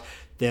about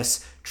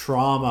this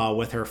trauma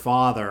with her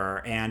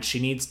father, and she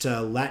needs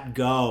to let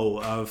go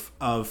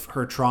of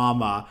her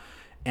trauma.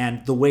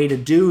 And the way to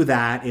do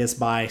that is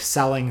by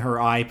selling her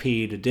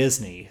IP to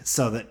Disney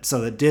so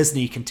that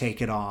Disney can take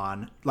it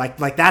on.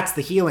 Like that's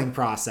the healing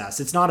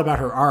process. It's not about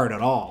her art at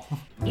all.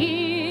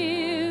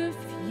 If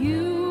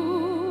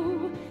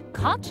you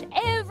cut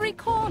every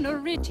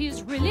corner, it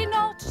is really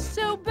not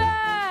so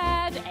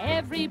bad.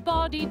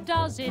 Everybody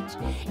does it,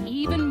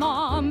 even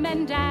mom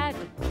and dad.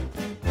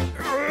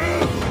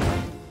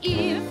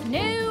 If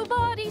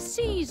nobody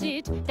sees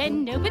it,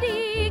 then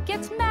nobody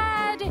gets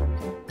mad.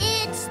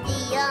 It's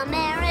the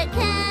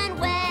American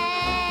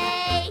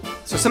way.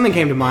 So something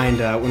came to mind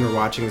when we were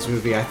watching this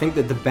movie. I think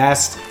that the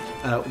best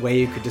way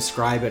you could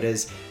describe it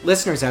is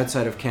listeners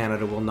outside of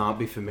Canada will not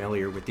be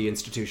familiar with the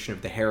institution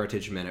of the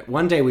Heritage Minute.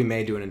 One day we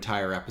may do an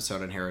entire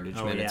episode on Heritage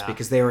Minutes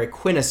because they are a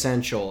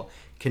quintessential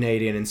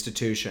Canadian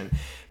institution.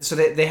 So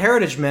the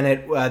Heritage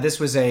Minute, this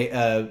was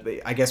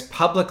I guess,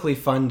 publicly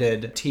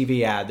funded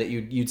TV ad that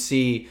you'd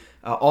see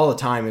all the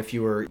time if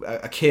you were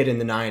a kid in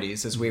the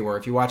 90s, as we were.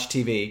 If you watch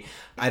TV,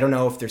 I don't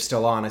know if they're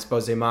still on, I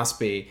suppose they must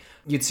be.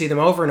 You'd see them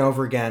over and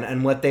over again,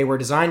 and what they were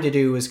designed to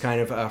do was kind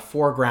of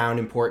foreground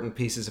important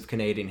pieces of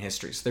Canadian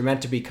history. So they're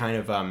meant to be kind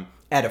of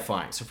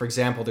edifying. So for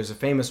example, there's a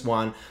famous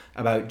one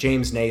about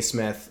James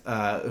Naismith,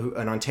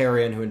 an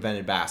Ontarian who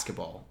invented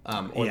basketball.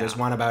 There's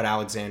one about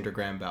Alexander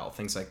Graham Bell,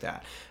 things like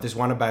that. There's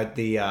one about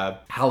the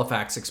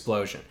Halifax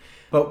explosion.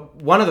 But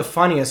one of the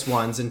funniest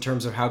ones, in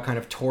terms of how kind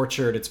of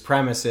tortured its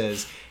premise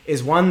is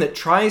one that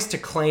tries to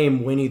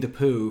claim Winnie the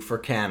Pooh for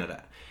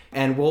Canada.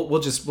 And we'll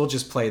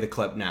just play the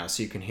clip now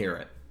so you can hear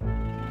it.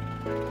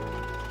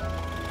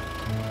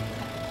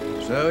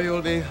 So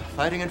you'll be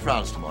fighting in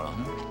France tomorrow,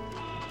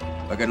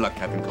 huh? Well, good luck,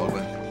 Captain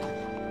Caldwell.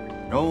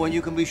 No one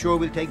you can be sure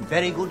will take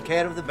very good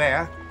care of the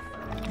bear.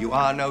 You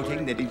are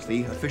noting that it's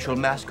the official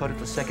mascot of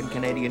the 2nd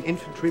Canadian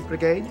Infantry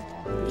Brigade?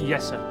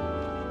 Yes, sir.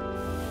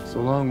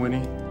 So long,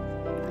 Winnie.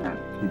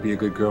 You be a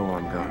good girl while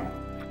I'm gone.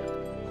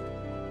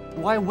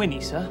 Why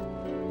Winnie, sir?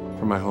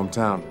 From my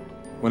hometown,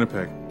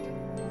 Winnipeg.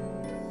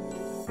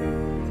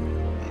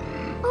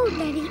 Oh,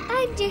 Daddy,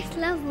 I just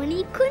love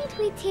Winnie. Couldn't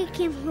we take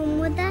him home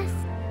with us?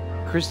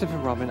 Christopher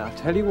Robin, I'll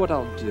tell you what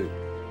I'll do.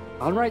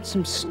 I'll write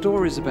some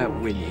stories about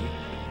Winnie,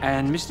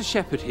 and Mr.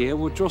 Shepherd here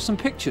will draw some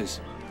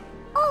pictures.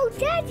 Oh,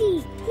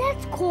 Daddy,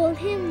 let's call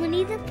him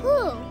Winnie the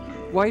Pooh.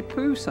 Why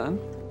Pooh, son?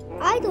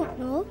 I don't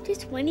know,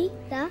 just Winnie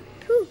the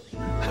Pooh.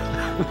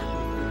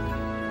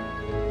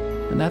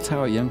 And that's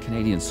how a young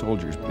Canadian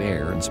soldier's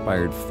bear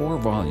inspired 4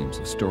 volumes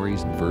of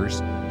stories and verse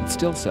that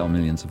still sell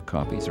millions of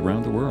copies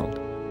around the world.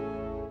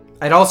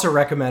 I'd also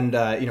recommend,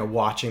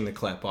 watching the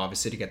clip,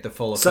 obviously, to get the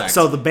full effect.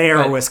 So the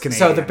bear was Canadian.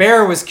 So the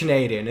bear was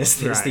Canadian is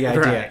the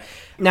idea. Right.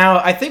 Now,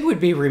 I think we'd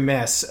be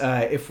remiss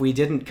if we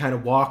didn't kind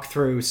of walk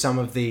through some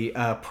of the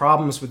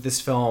problems with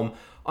this film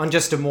on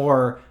just a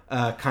more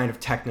kind of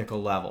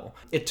technical level.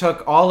 It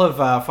took all of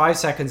 5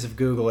 seconds of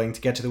Googling to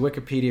get to the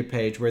Wikipedia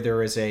page where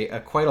there is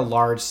a quite a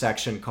large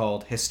section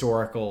called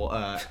historical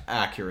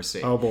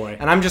accuracy. Oh boy.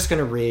 And I'm just going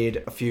to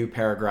read a few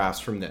paragraphs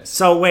from this.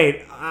 So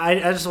wait, I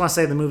just want to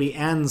say the movie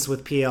ends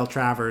with P.L.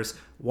 Travers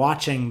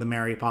watching the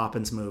Mary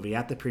Poppins movie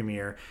at the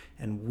premiere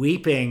and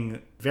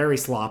weeping very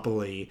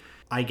sloppily,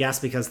 I guess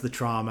because the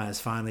trauma has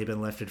finally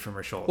been lifted from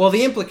her shoulders. Well,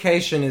 the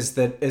implication is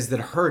that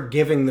her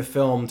giving the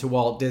film to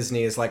Walt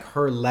Disney is like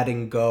her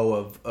letting go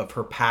of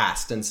her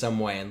past in some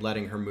way and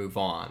letting her move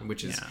on,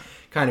 which is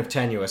kind of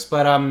tenuous.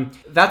 But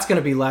that's going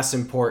to be less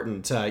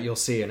important, you'll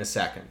see in a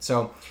second.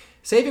 So,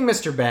 Saving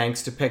Mr.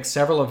 Banks depicts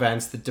several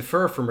events that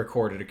differ from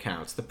recorded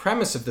accounts. The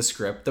premise of the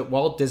script, that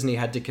Walt Disney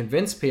had to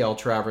convince P.L.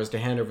 Travers to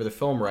hand over the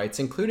film rights,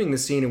 including the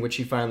scene in which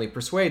he finally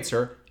persuades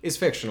her, is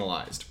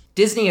fictionalized.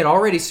 Disney had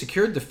already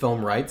secured the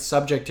film rights,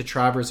 subject to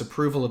Travers'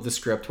 approval of the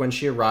script, when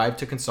she arrived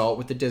to consult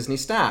with the Disney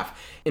staff.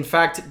 In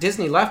fact,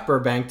 Disney left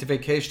Burbank to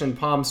vacation in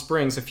Palm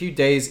Springs a few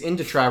days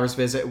into Travers'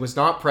 visit and was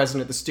not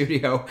present at the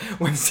studio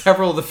when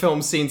several of the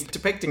film scenes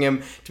depicting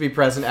him to be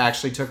present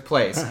actually took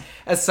place.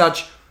 As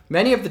such,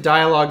 many of the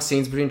dialogue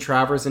scenes between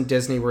Travers and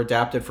Disney were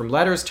adapted from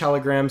letters,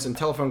 telegrams, and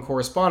telephone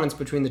correspondence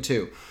between the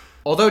two.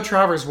 Although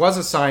Travers was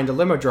assigned a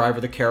limo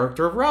driver, the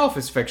character of Ralph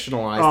is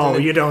fictionalized. Oh,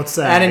 you don't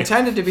say. And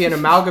intended to be an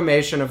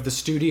amalgamation of the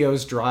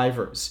studio's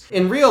drivers.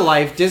 In real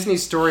life,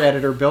 Disney's story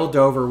editor Bill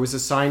Dover was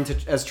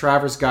assigned as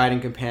Travers'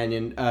 guiding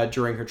companion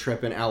during her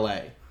trip in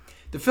L.A.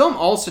 The film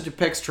also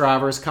depicts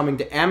Travers coming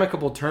to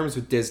amicable terms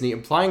with Disney,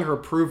 implying her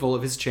approval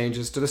of his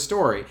changes to the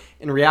story.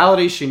 In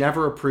reality, she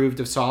never approved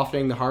of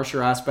softening the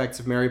harsher aspects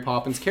of Mary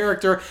Poppins'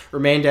 character,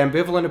 remained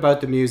ambivalent about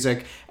the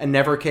music, and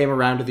never came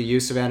around to the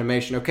use of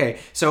animation. Okay,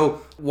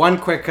 so one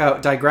quick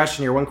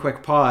digression here, one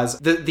quick pause.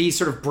 The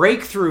sort of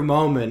breakthrough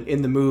moment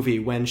in the movie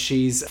when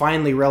she's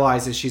finally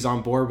realizes she's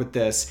on board with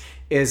this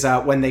is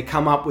when they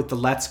come up with the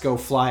Let's Go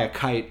Fly a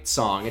Kite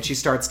song. And she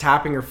starts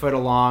tapping her foot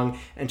along,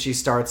 and she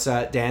starts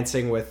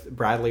dancing with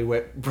Bradley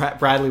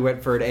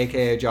Whitford,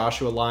 a.k.a.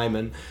 Joshua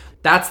Lyman.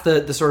 That's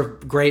the sort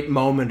of great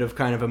moment of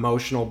kind of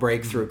emotional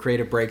breakthrough,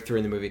 creative breakthrough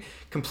in the movie.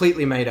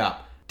 Completely made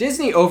up.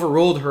 Disney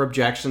overruled her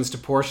objections to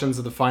portions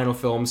of the final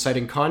film,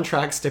 citing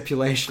contract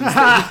stipulations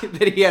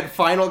that he had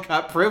final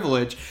cut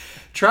privilege.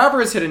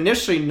 Travers had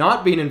initially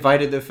not been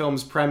invited to the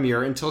film's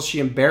premiere until she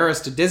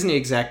embarrassed a Disney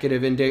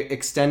executive into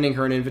extending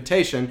her an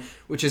invitation,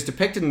 which is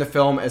depicted in the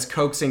film as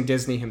coaxing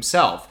Disney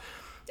himself.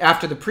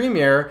 After the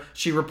premiere,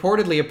 she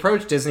reportedly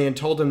approached Disney and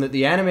told them that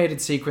the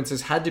animated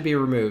sequences had to be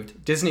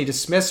removed. Disney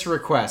dismissed her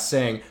request,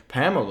 saying,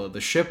 "Pamela,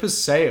 the ship has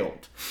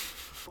sailed."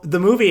 The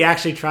movie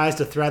actually tries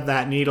to thread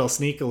that needle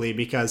sneakily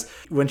because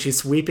when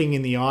she's weeping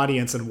in the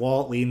audience and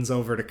Walt leans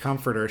over to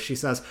comfort her, she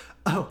says,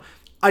 "Oh,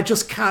 I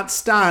just can't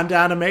stand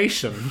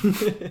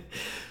animation."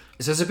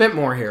 So there's a bit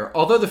more here.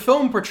 Although the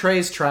film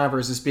portrays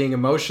Travers as being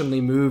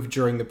emotionally moved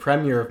during the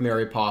premiere of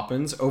Mary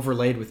Poppins,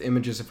 overlaid with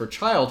images of her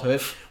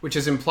childhood, which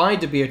is implied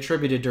to be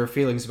attributed to her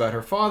feelings about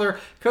her father,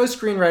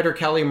 co-screenwriter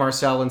Kelly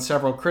Marcel and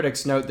several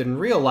critics note that in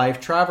real life,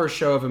 Travers'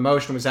 show of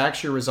emotion was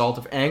actually a result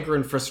of anger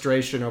and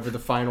frustration over the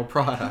final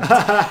product.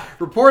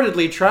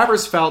 Reportedly,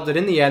 Travers felt that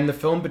in the end, the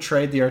film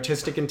betrayed the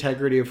artistic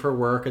integrity of her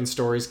work and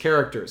story's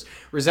characters.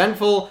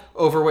 Resentful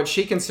over what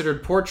she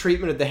considered poor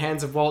treatment at the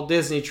hands of Walt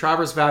Disney,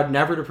 Travers vowed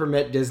never to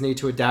permit Disney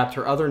to adapt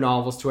her other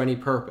novels to any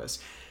purpose.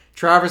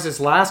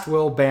 Travers' last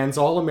will bans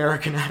all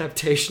American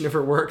adaptation of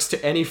her works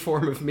to any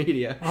form of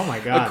media. Oh my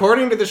God.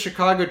 According to the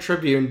Chicago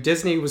Tribune,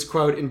 Disney was,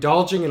 quote,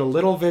 indulging in a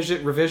little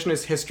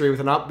revisionist history with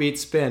an upbeat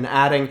spin,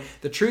 adding,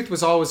 "The truth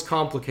was always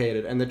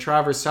complicated," and that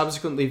Travers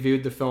subsequently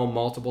viewed the film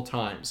multiple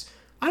times.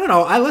 I don't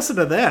know. I listened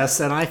to this,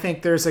 and I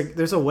think there's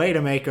a way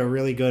to make a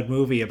really good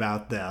movie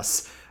about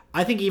this.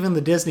 I think even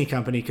the Disney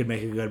company could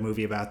make a good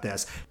movie about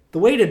this. The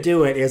way to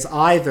do it is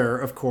either,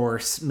 of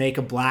course, make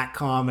a black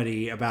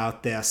comedy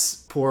about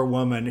this poor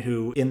woman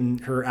who, in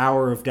her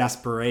hour of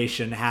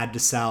desperation, had to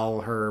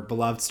sell her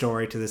beloved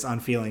story to this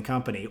unfeeling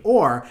company.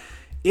 Or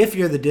if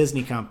you're the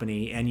Disney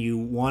company and you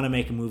want to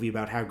make a movie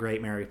about how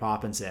great Mary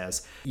Poppins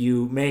is,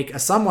 you make a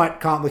somewhat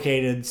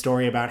complicated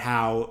story about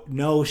how,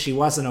 no, she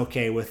wasn't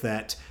okay with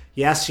it.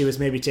 Yes, she was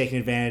maybe taking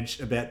advantage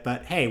a bit,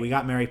 but hey, we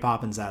got Mary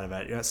Poppins out of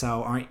it.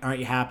 So aren't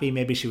you happy?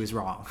 Maybe she was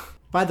wrong.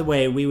 By the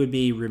way, we would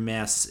be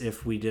remiss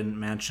if we didn't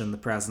mention the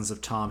presence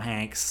of Tom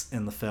Hanks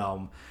in the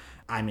film.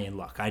 I mean,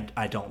 look,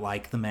 I don't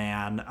like the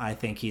man. I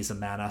think he's a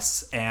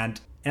menace. And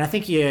I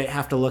think you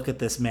have to look at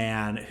this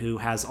man who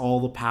has all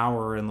the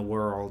power in the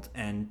world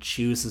and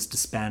chooses to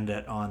spend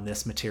it on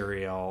this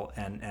material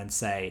and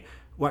say,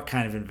 what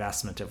kind of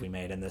investment have we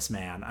made in this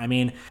man? I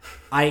mean,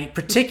 I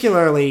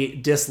particularly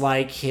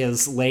dislike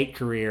his late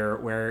career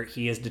where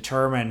he is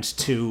determined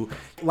to,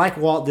 like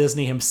Walt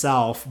Disney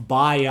himself,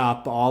 buy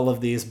up all of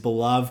these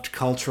beloved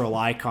cultural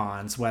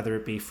icons, whether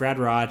it be Fred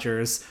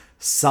Rogers,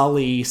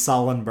 Sully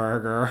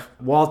Sullenberger,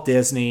 Walt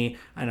Disney,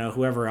 I know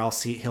whoever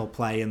else he'll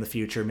play in the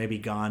future, maybe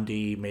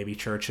Gandhi, maybe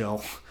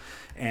Churchill,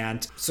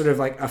 and sort of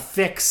like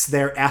affix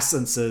their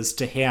essences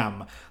to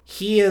him.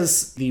 He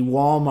is the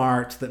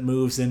Walmart that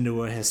moves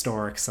into a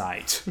historic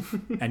site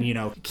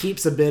and,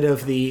 keeps a bit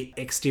of the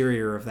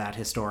exterior of that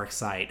historic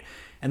site.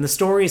 And the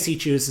stories he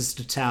chooses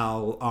to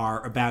tell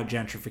are about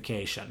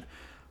gentrification.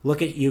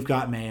 Look at You've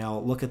Got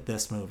Mail. Look at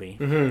this movie.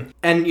 Mm-hmm.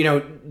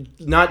 And,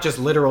 not just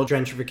literal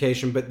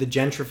gentrification, but the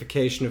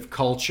gentrification of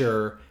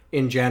culture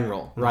in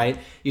general, right?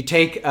 You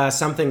take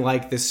something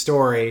like this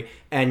story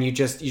and you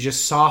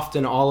just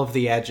soften all of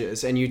the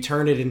edges and you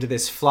turn it into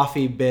this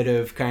fluffy bit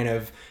of kind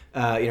of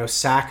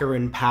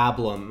saccharine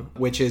pablum,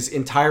 which is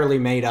entirely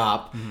made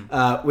up,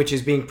 which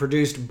is being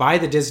produced by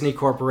the Disney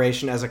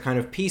Corporation as a kind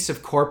of piece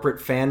of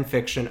corporate fan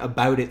fiction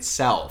about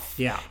itself.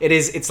 Yeah.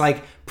 It's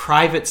like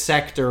private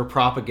sector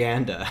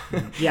propaganda.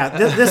 Yeah,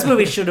 this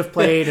movie should have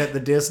played at the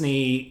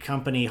Disney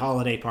company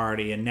holiday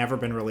party and never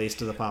been released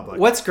to the public.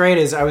 What's great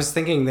is I was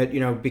thinking that,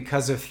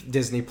 because of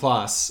Disney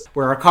Plus,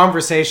 where our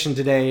conversation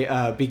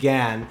today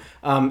began,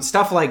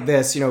 stuff like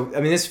this,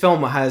 this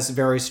film has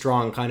very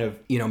strong kind of,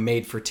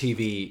 made for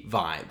TV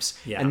vibes.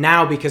 Yeah. And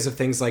now because of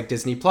things like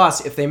Disney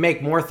Plus, if they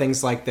make more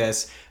things like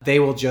this, they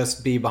will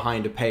just be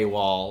behind a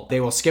paywall.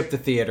 They will skip the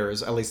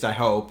theaters, at least I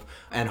hope,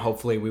 and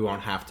hopefully we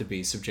won't have to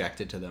be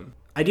subjected to them.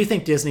 I do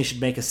think Disney should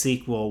make a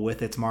sequel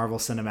with its Marvel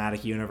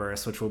Cinematic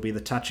Universe, which will be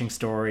the touching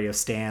story of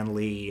Stan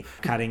Lee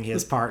cutting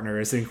his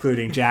partners,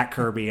 including Jack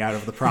Kirby, out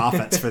of the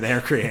profits for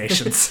their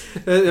creations.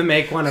 They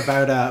make one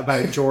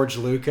about George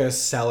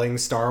Lucas selling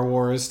Star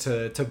Wars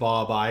to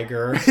Bob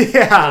Iger.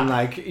 Yeah, and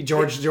like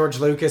George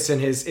Lucas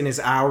in his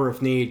hour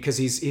of need, because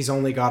he's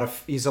only got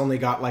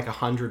like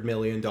 $100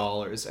 million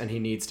and he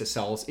needs to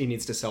sell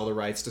the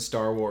rights to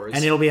Star Wars.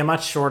 And it'll be a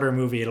much shorter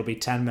movie. It'll be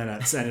 10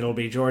 minutes, and it'll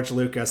be George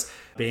Lucas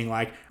being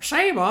like,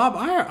 "Say, Bob,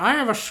 I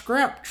have a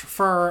script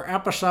for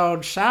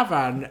episode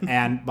 7,"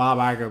 and Bob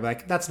Iger will be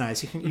like, "That's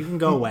nice. You can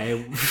go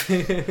away."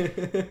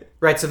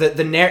 Right. So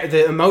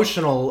the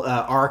emotional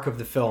arc of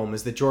the film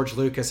is that George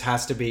Lucas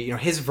has to be,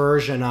 his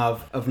version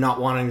of not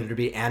wanting there to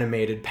be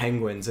animated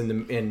penguins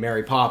in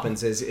Mary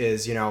Poppins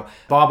is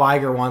Bob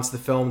Iger wants the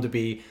film to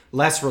be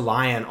less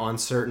reliant on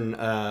certain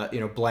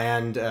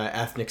bland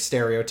ethnic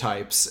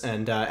stereotypes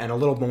and a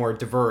little more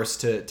diverse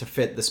to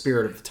fit the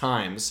spirit of the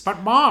times.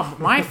 But Bob,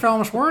 my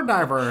films were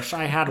diverse.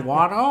 I had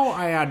Watto,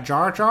 I had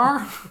Jar Jar.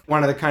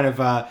 One of the kind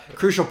of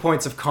crucial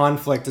points of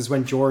conflict is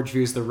when George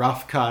views the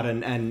rough cut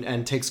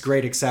and takes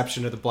great exception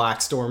to the black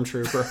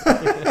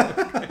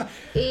stormtrooper.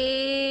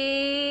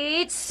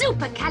 It's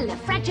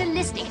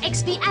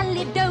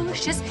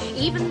supercalifragilisticexpialidocious,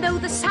 even though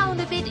the sound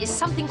of it is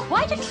something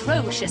quite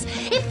atrocious.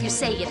 If you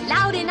say it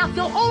loud enough,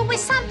 you'll always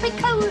sound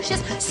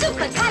precocious.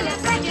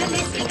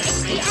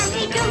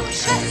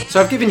 Supercalifragilisticexpialidocious. So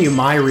I've given you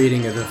my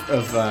reading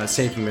of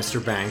Saving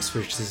Mr. Banks,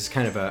 which is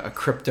kind of a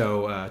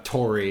crypto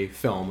Tory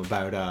film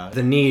about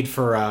the need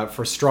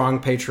for strong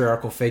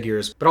patriarchal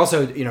figures, but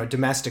also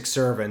domestic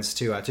servants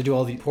to do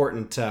all the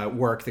important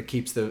work that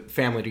keeps the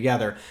family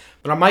together.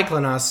 But on Michael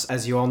and Us,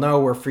 as you all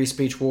know, we're free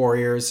speech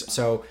warriors,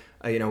 so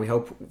we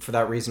hope for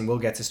that reason Will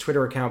gets his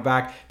Twitter account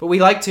back. But we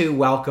like to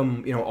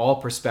welcome all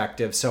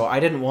perspectives, so I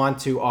didn't want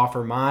to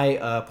offer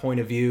my point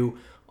of view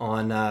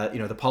on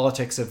the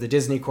politics of the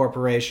Disney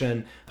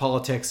Corporation,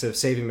 politics of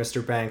Saving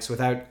Mr. Banks,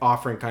 without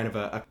offering kind of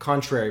a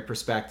contrary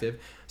perspective.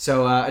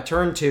 So I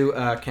turned to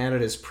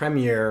Canada's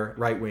premier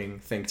right-wing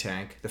think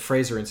tank, the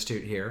Fraser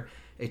Institute here,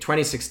 a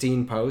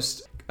 2016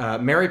 post,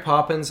 Mary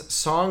Poppins,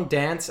 Song,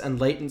 Dance, and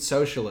Latent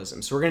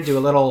Socialism. So we're going to do a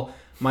little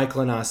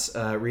Michael and Us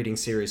reading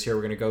series here.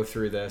 We're going to go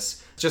through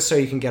this just so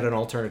you can get an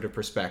alternative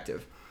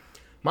perspective.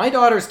 My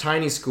daughter's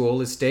tiny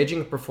school is staging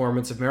a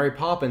performance of Mary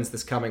Poppins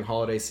this coming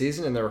holiday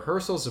season, and the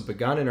rehearsals have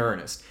begun in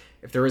earnest.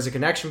 If there is a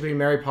connection between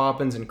Mary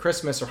Poppins and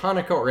Christmas or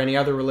Hanukkah or any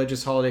other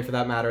religious holiday for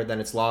that matter,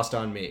 then it's lost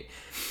on me.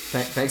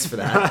 Thanks for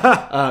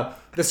that.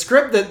 The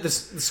script that the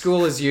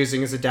school is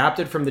using is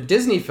adapted from the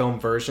Disney film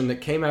version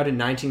that came out in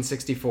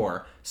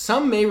 1964.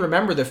 Some may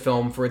remember the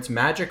film for its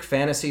magic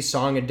fantasy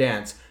song and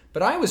dance,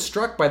 but I was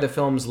struck by the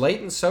film's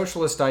latent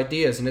socialist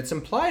ideas and its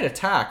implied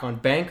attack on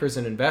bankers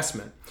and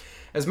investment.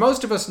 As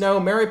most of us know,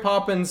 Mary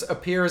Poppins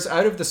appears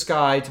out of the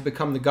sky to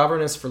become the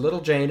governess for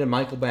little Jane and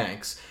Michael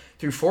Banks.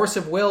 Through force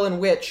of will and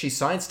wit, she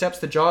sidesteps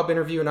the job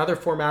interview and other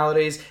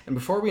formalities, and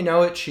before we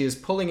know it, she is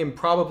pulling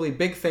improbably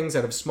big things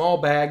out of small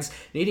bags,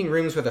 neating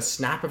rooms with a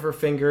snap of her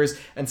fingers,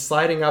 and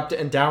sliding up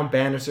and down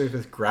banisters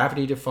with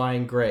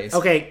gravity-defying grace.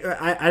 Okay,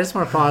 I just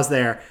want to pause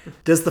there.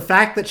 Does the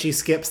fact that she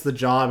skips the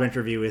job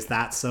interview, is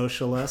that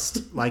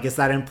socialist? Like, is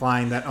that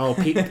implying that,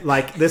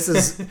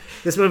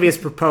 this movie is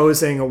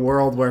proposing a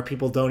world where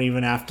people don't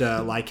even have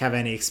to, like, have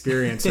any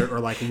experience or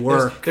like,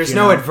 work? There's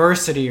no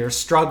adversity or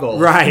struggle.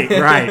 Right.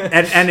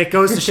 And it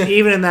goes to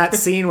even in that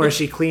scene where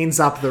she cleans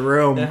up the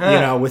room,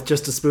 with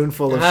just a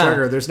spoonful of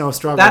sugar, there's no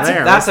struggle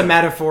there. That's a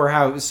metaphor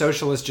how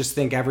socialists just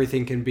think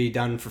everything can be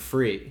done for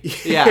free.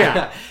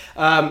 Yeah.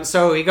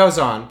 So he goes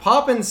on.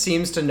 Poppins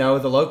seems to know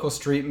the local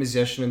street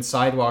musician and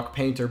sidewalk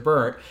painter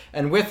Bert,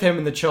 and with him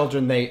and the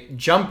children, they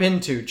jump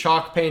into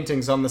chalk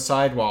paintings on the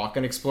sidewalk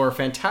and explore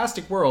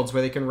fantastic worlds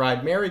where they can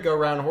ride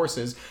merry-go-round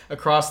horses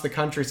across the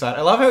countryside.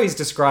 I love how he's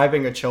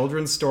describing a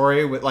children's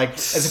story with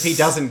as if he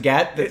doesn't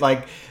get that.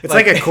 It's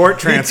like a court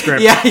transcript.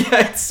 Yeah,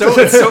 it's so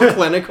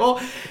clinical.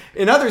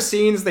 In other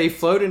scenes, they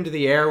float into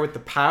the air with the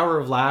power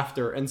of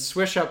laughter and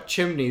swish up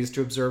chimneys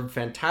to observe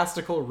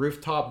fantastical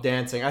rooftop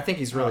dancing. I think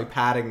he's really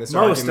padding this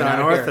most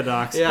argument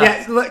unorthodox. out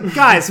here. Look,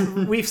 guys,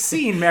 we've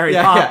seen Mary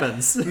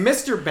Poppins. Yeah.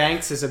 Mr.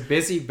 Banks is a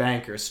busy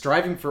banker,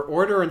 striving for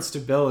order and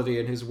stability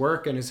in his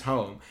work and his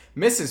home.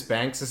 Mrs.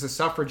 Banks is a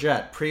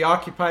suffragette,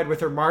 preoccupied with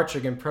her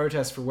marching and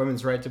protest for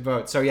women's right to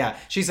vote. So yeah,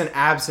 she's an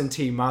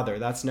absentee mother.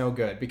 That's no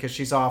good because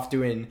she's off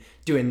doing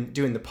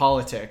the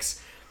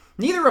politics.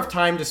 Neither have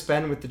time to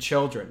spend with the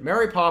children.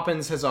 Mary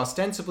Poppins has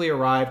ostensibly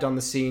arrived on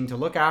the scene to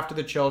look after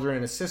the children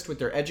and assist with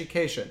their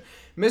education.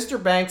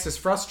 Mr. Banks is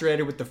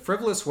frustrated with the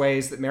frivolous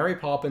ways that Mary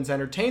Poppins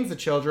entertains the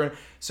children,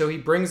 so he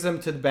brings them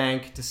to the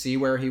bank to see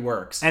where he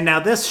works. And now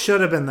this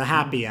should have been the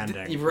happy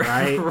ending,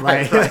 right?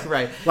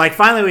 Right. Like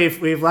finally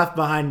we've left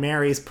behind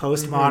Mary's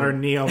postmodern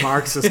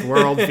neo-Marxist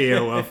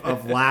worldview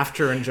of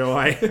laughter and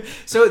joy.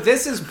 So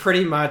this is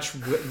pretty much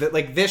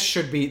this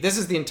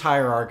is the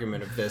entire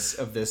argument of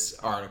this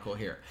article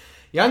here.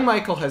 Young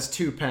Michael has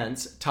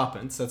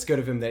tuppence. That's good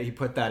of him that he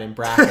put that in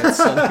brackets.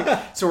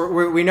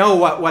 So we know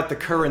what the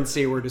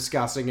currency we're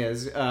discussing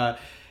is. That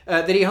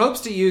he hopes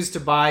to use to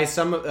buy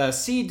some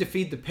seed to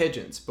feed the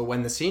pigeons. But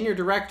when the senior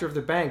director of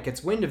the bank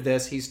gets wind of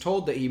this, he's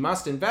told that he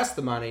must invest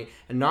the money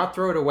and not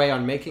throw it away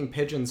on making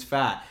pigeons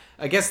fat.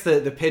 I guess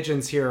the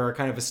pigeons here are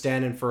kind of a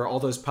stand-in for all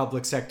those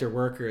public sector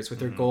workers with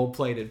their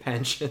gold-plated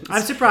pensions.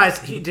 I'm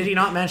surprised. Did he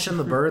not mention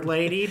the bird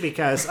lady?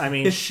 Because, I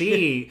mean,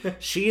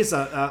 she's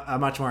a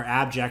much more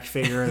abject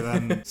figure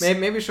than...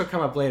 Maybe she'll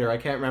come up later. I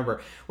can't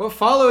remember. What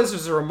follows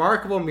is a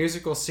remarkable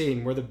musical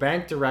scene where the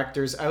bank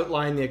directors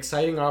outline the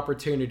exciting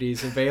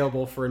opportunities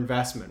available for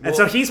investment. And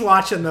so he's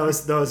watching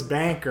those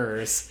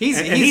bankers.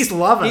 He's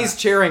loving it. He's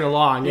cheering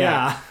along,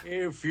 yeah.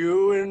 If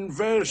you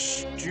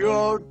invest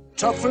your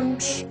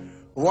tuppence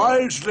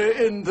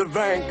wisely in the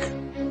bank,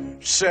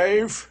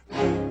 safe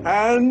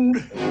and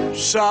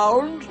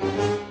sound,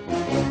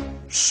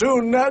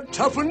 soon that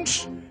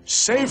tuppence,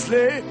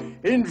 safely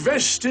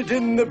invested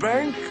in the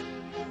bank,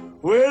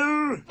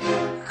 will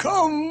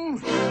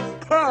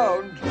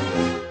compound,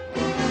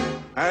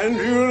 and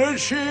you'll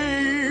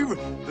achieve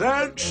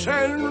that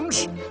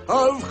sense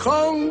of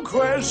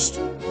conquest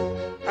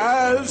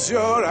as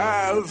your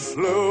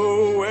affluence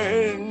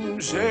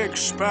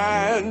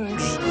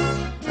expands.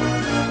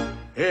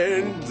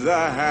 In the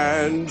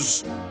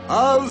hands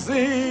of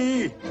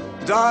the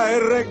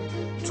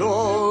directors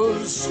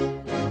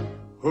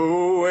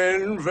who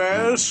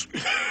invest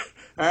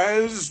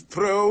as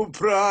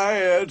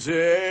propriety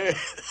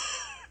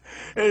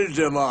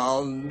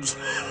demands.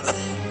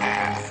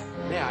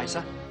 May I,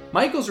 sir?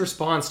 Michael's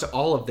response to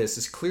all of this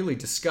is clearly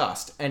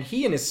disgust, and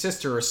he and his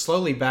sister are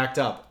slowly backed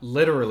up,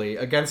 literally,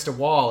 against a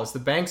wall as the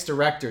bank's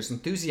directors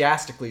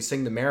enthusiastically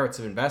sing the merits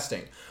of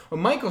investing. When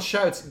Michael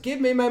shouts,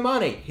 "Give me my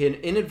money," he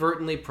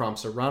inadvertently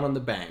prompts a run on the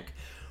bank.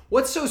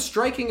 What's so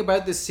striking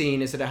about this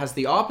scene is that it has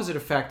the opposite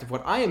effect of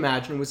what I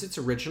imagine was its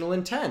original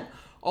intent.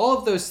 All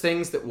of those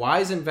things that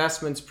wise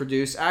investments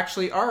produce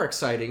actually are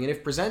exciting, and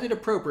if presented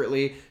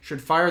appropriately,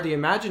 should fire the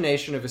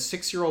imagination of a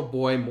 6-year-old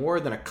boy more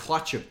than a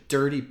clutch of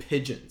dirty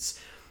pigeons.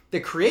 The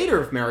creator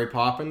of Mary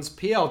Poppins,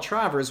 P.L.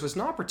 Travers, was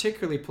not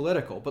particularly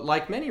political, but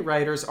like many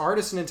writers,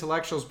 artists, and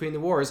intellectuals between the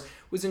wars,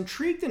 was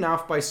intrigued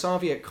enough by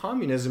Soviet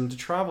communism to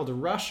travel to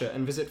Russia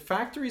and visit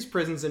factories,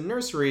 prisons, and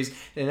nurseries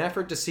in an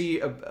effort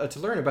to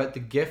learn about the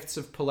gifts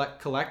of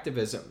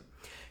collectivism.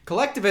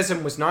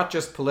 Collectivism was not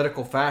just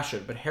political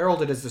fashion, but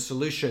heralded as the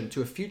solution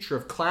to a future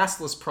of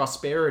classless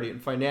prosperity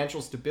and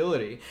financial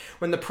stability.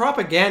 When the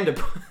propaganda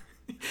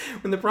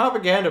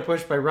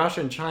pushed by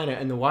Russia and China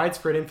and the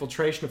widespread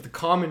infiltration of the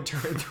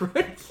Comintern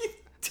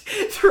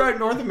throughout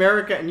North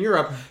America and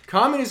Europe,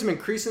 communism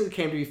increasingly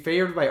came to be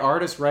favored by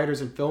artists,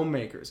 writers, and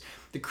filmmakers.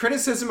 The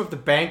criticism of the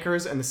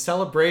bankers and the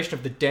celebration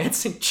of the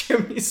dancing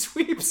chimney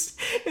sweeps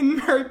in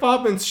Mary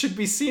Poppins should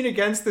be seen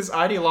against this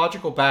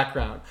ideological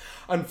background.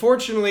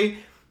 Unfortunately,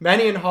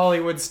 Many in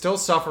Hollywood still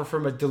suffer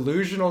from a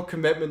delusional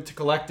commitment to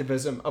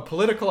collectivism, a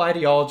political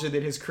ideology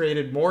that has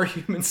created more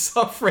human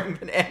suffering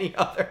than any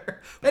other.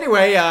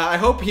 Anyway, I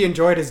hope he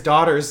enjoyed his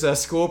daughter's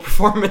school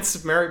performance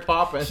of Mary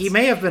Poppins. He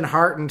may have been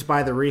heartened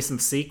by the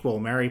recent sequel,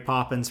 Mary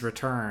Poppins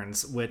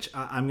Returns, which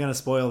I'm going to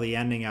spoil the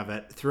ending of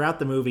it. Throughout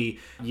the movie,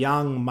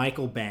 young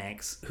Michael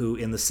Banks, who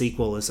in the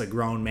sequel is a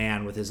grown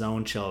man with his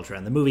own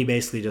children, the movie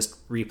basically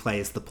just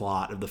replays the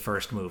plot of the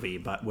first movie,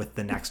 but with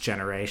the next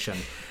generation.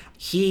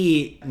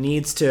 He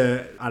needs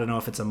to, I don't know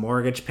if it's a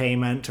mortgage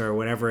payment or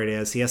whatever it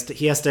is. He has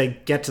to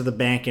get to the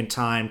bank in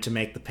time to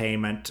make the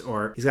payment,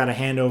 or he's got to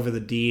hand over the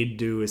deed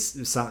to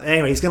his son.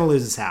 Anyway, he's going to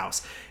lose his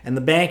house. And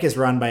the bank is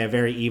run by a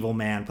very evil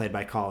man played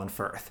by Colin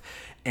Firth.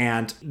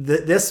 And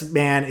this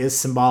man is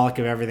symbolic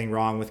of everything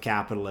wrong with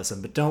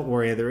capitalism. But don't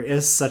worry, there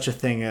is such a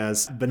thing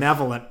as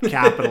benevolent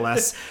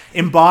capitalists,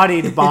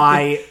 embodied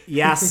by,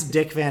 yes,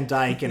 Dick Van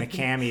Dyke in a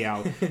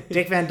cameo.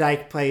 Dick Van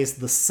Dyke plays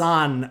the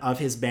son of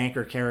his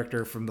banker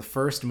character from the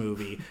first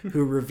movie,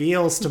 who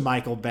reveals to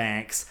Michael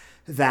Banks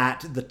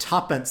that the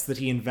tuppence that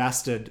he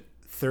invested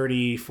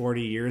 30,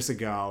 40 years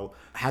ago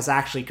has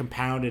actually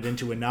compounded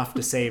into enough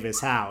to save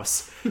his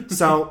house.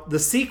 So the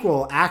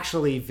sequel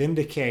actually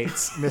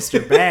vindicates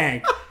Mr.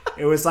 Bank.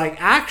 It was like,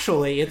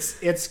 actually,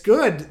 it's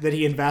good that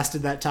he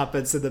invested that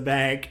tuppence in the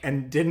bank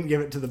and didn't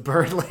give it to the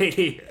bird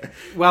lady.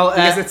 Well,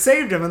 because it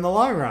saved him in the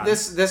long run.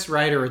 This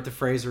writer at the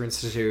Fraser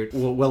Institute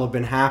will have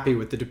been happy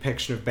with the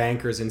depiction of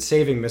bankers in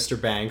Saving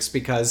Mr. Banks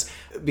because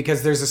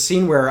there's a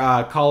scene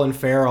where Colin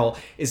Farrell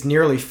is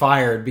nearly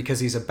fired because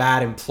he's a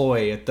bad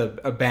employee at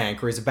a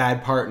bank, or he's a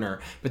bad partner.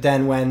 But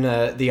then when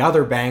the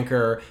other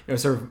banker,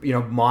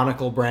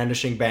 monocle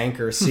brandishing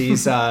banker,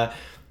 sees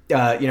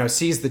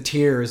sees the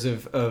tears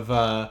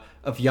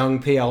of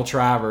young P.L.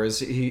 Travers,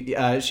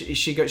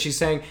 she's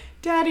saying,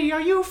 "Daddy,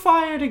 are you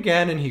fired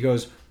again?" And he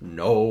goes,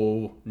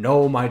 No,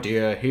 my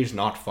dear, he's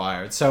not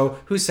fired. So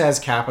who says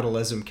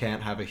capitalism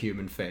can't have a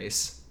human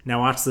face?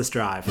 Now watch this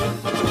drive.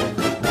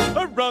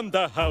 Around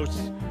the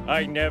house,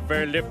 I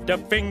never lift a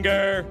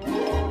finger.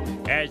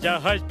 As a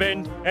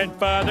husband and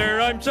father,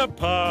 I'm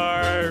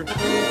subpar.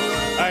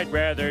 I'd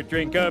rather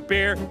drink a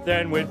beer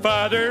than win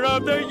Father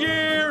of the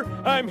Year.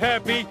 I'm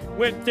happy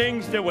with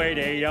things the way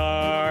they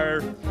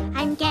are.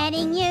 I'm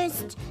getting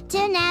used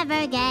to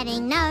never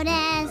getting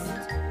noticed.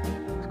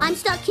 I'm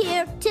stuck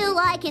here till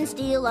I can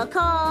steal a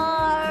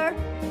car.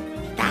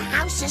 The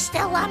house is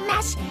still a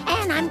mess,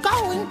 and I'm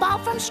going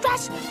bald from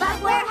stress.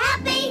 But we're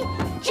happy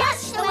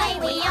just the way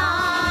we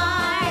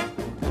are.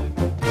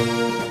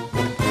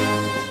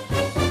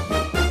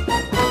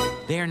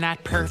 They're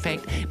not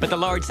perfect, but the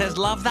Lord says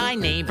love thy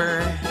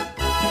neighbor.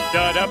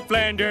 Shut up,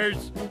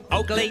 Flanders.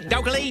 Oakley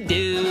dokley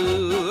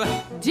doo.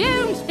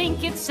 Don't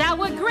think it's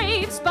sour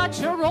grapes, but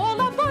you're all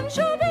a bunch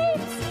of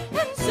apes,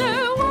 and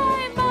so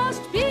I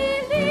must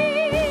be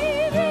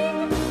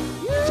leaving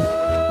you.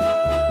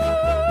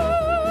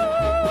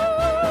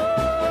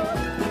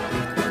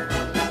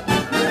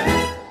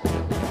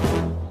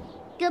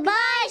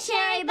 Goodbye,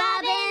 Sherry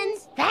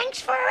Bobbins.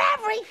 Thanks for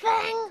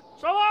everything.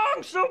 So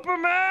long,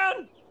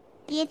 Superman.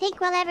 Do you think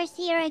we'll ever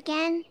see her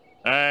again?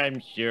 I'm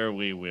sure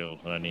we will,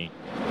 honey.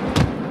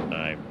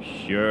 I'm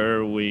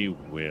sure we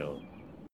will.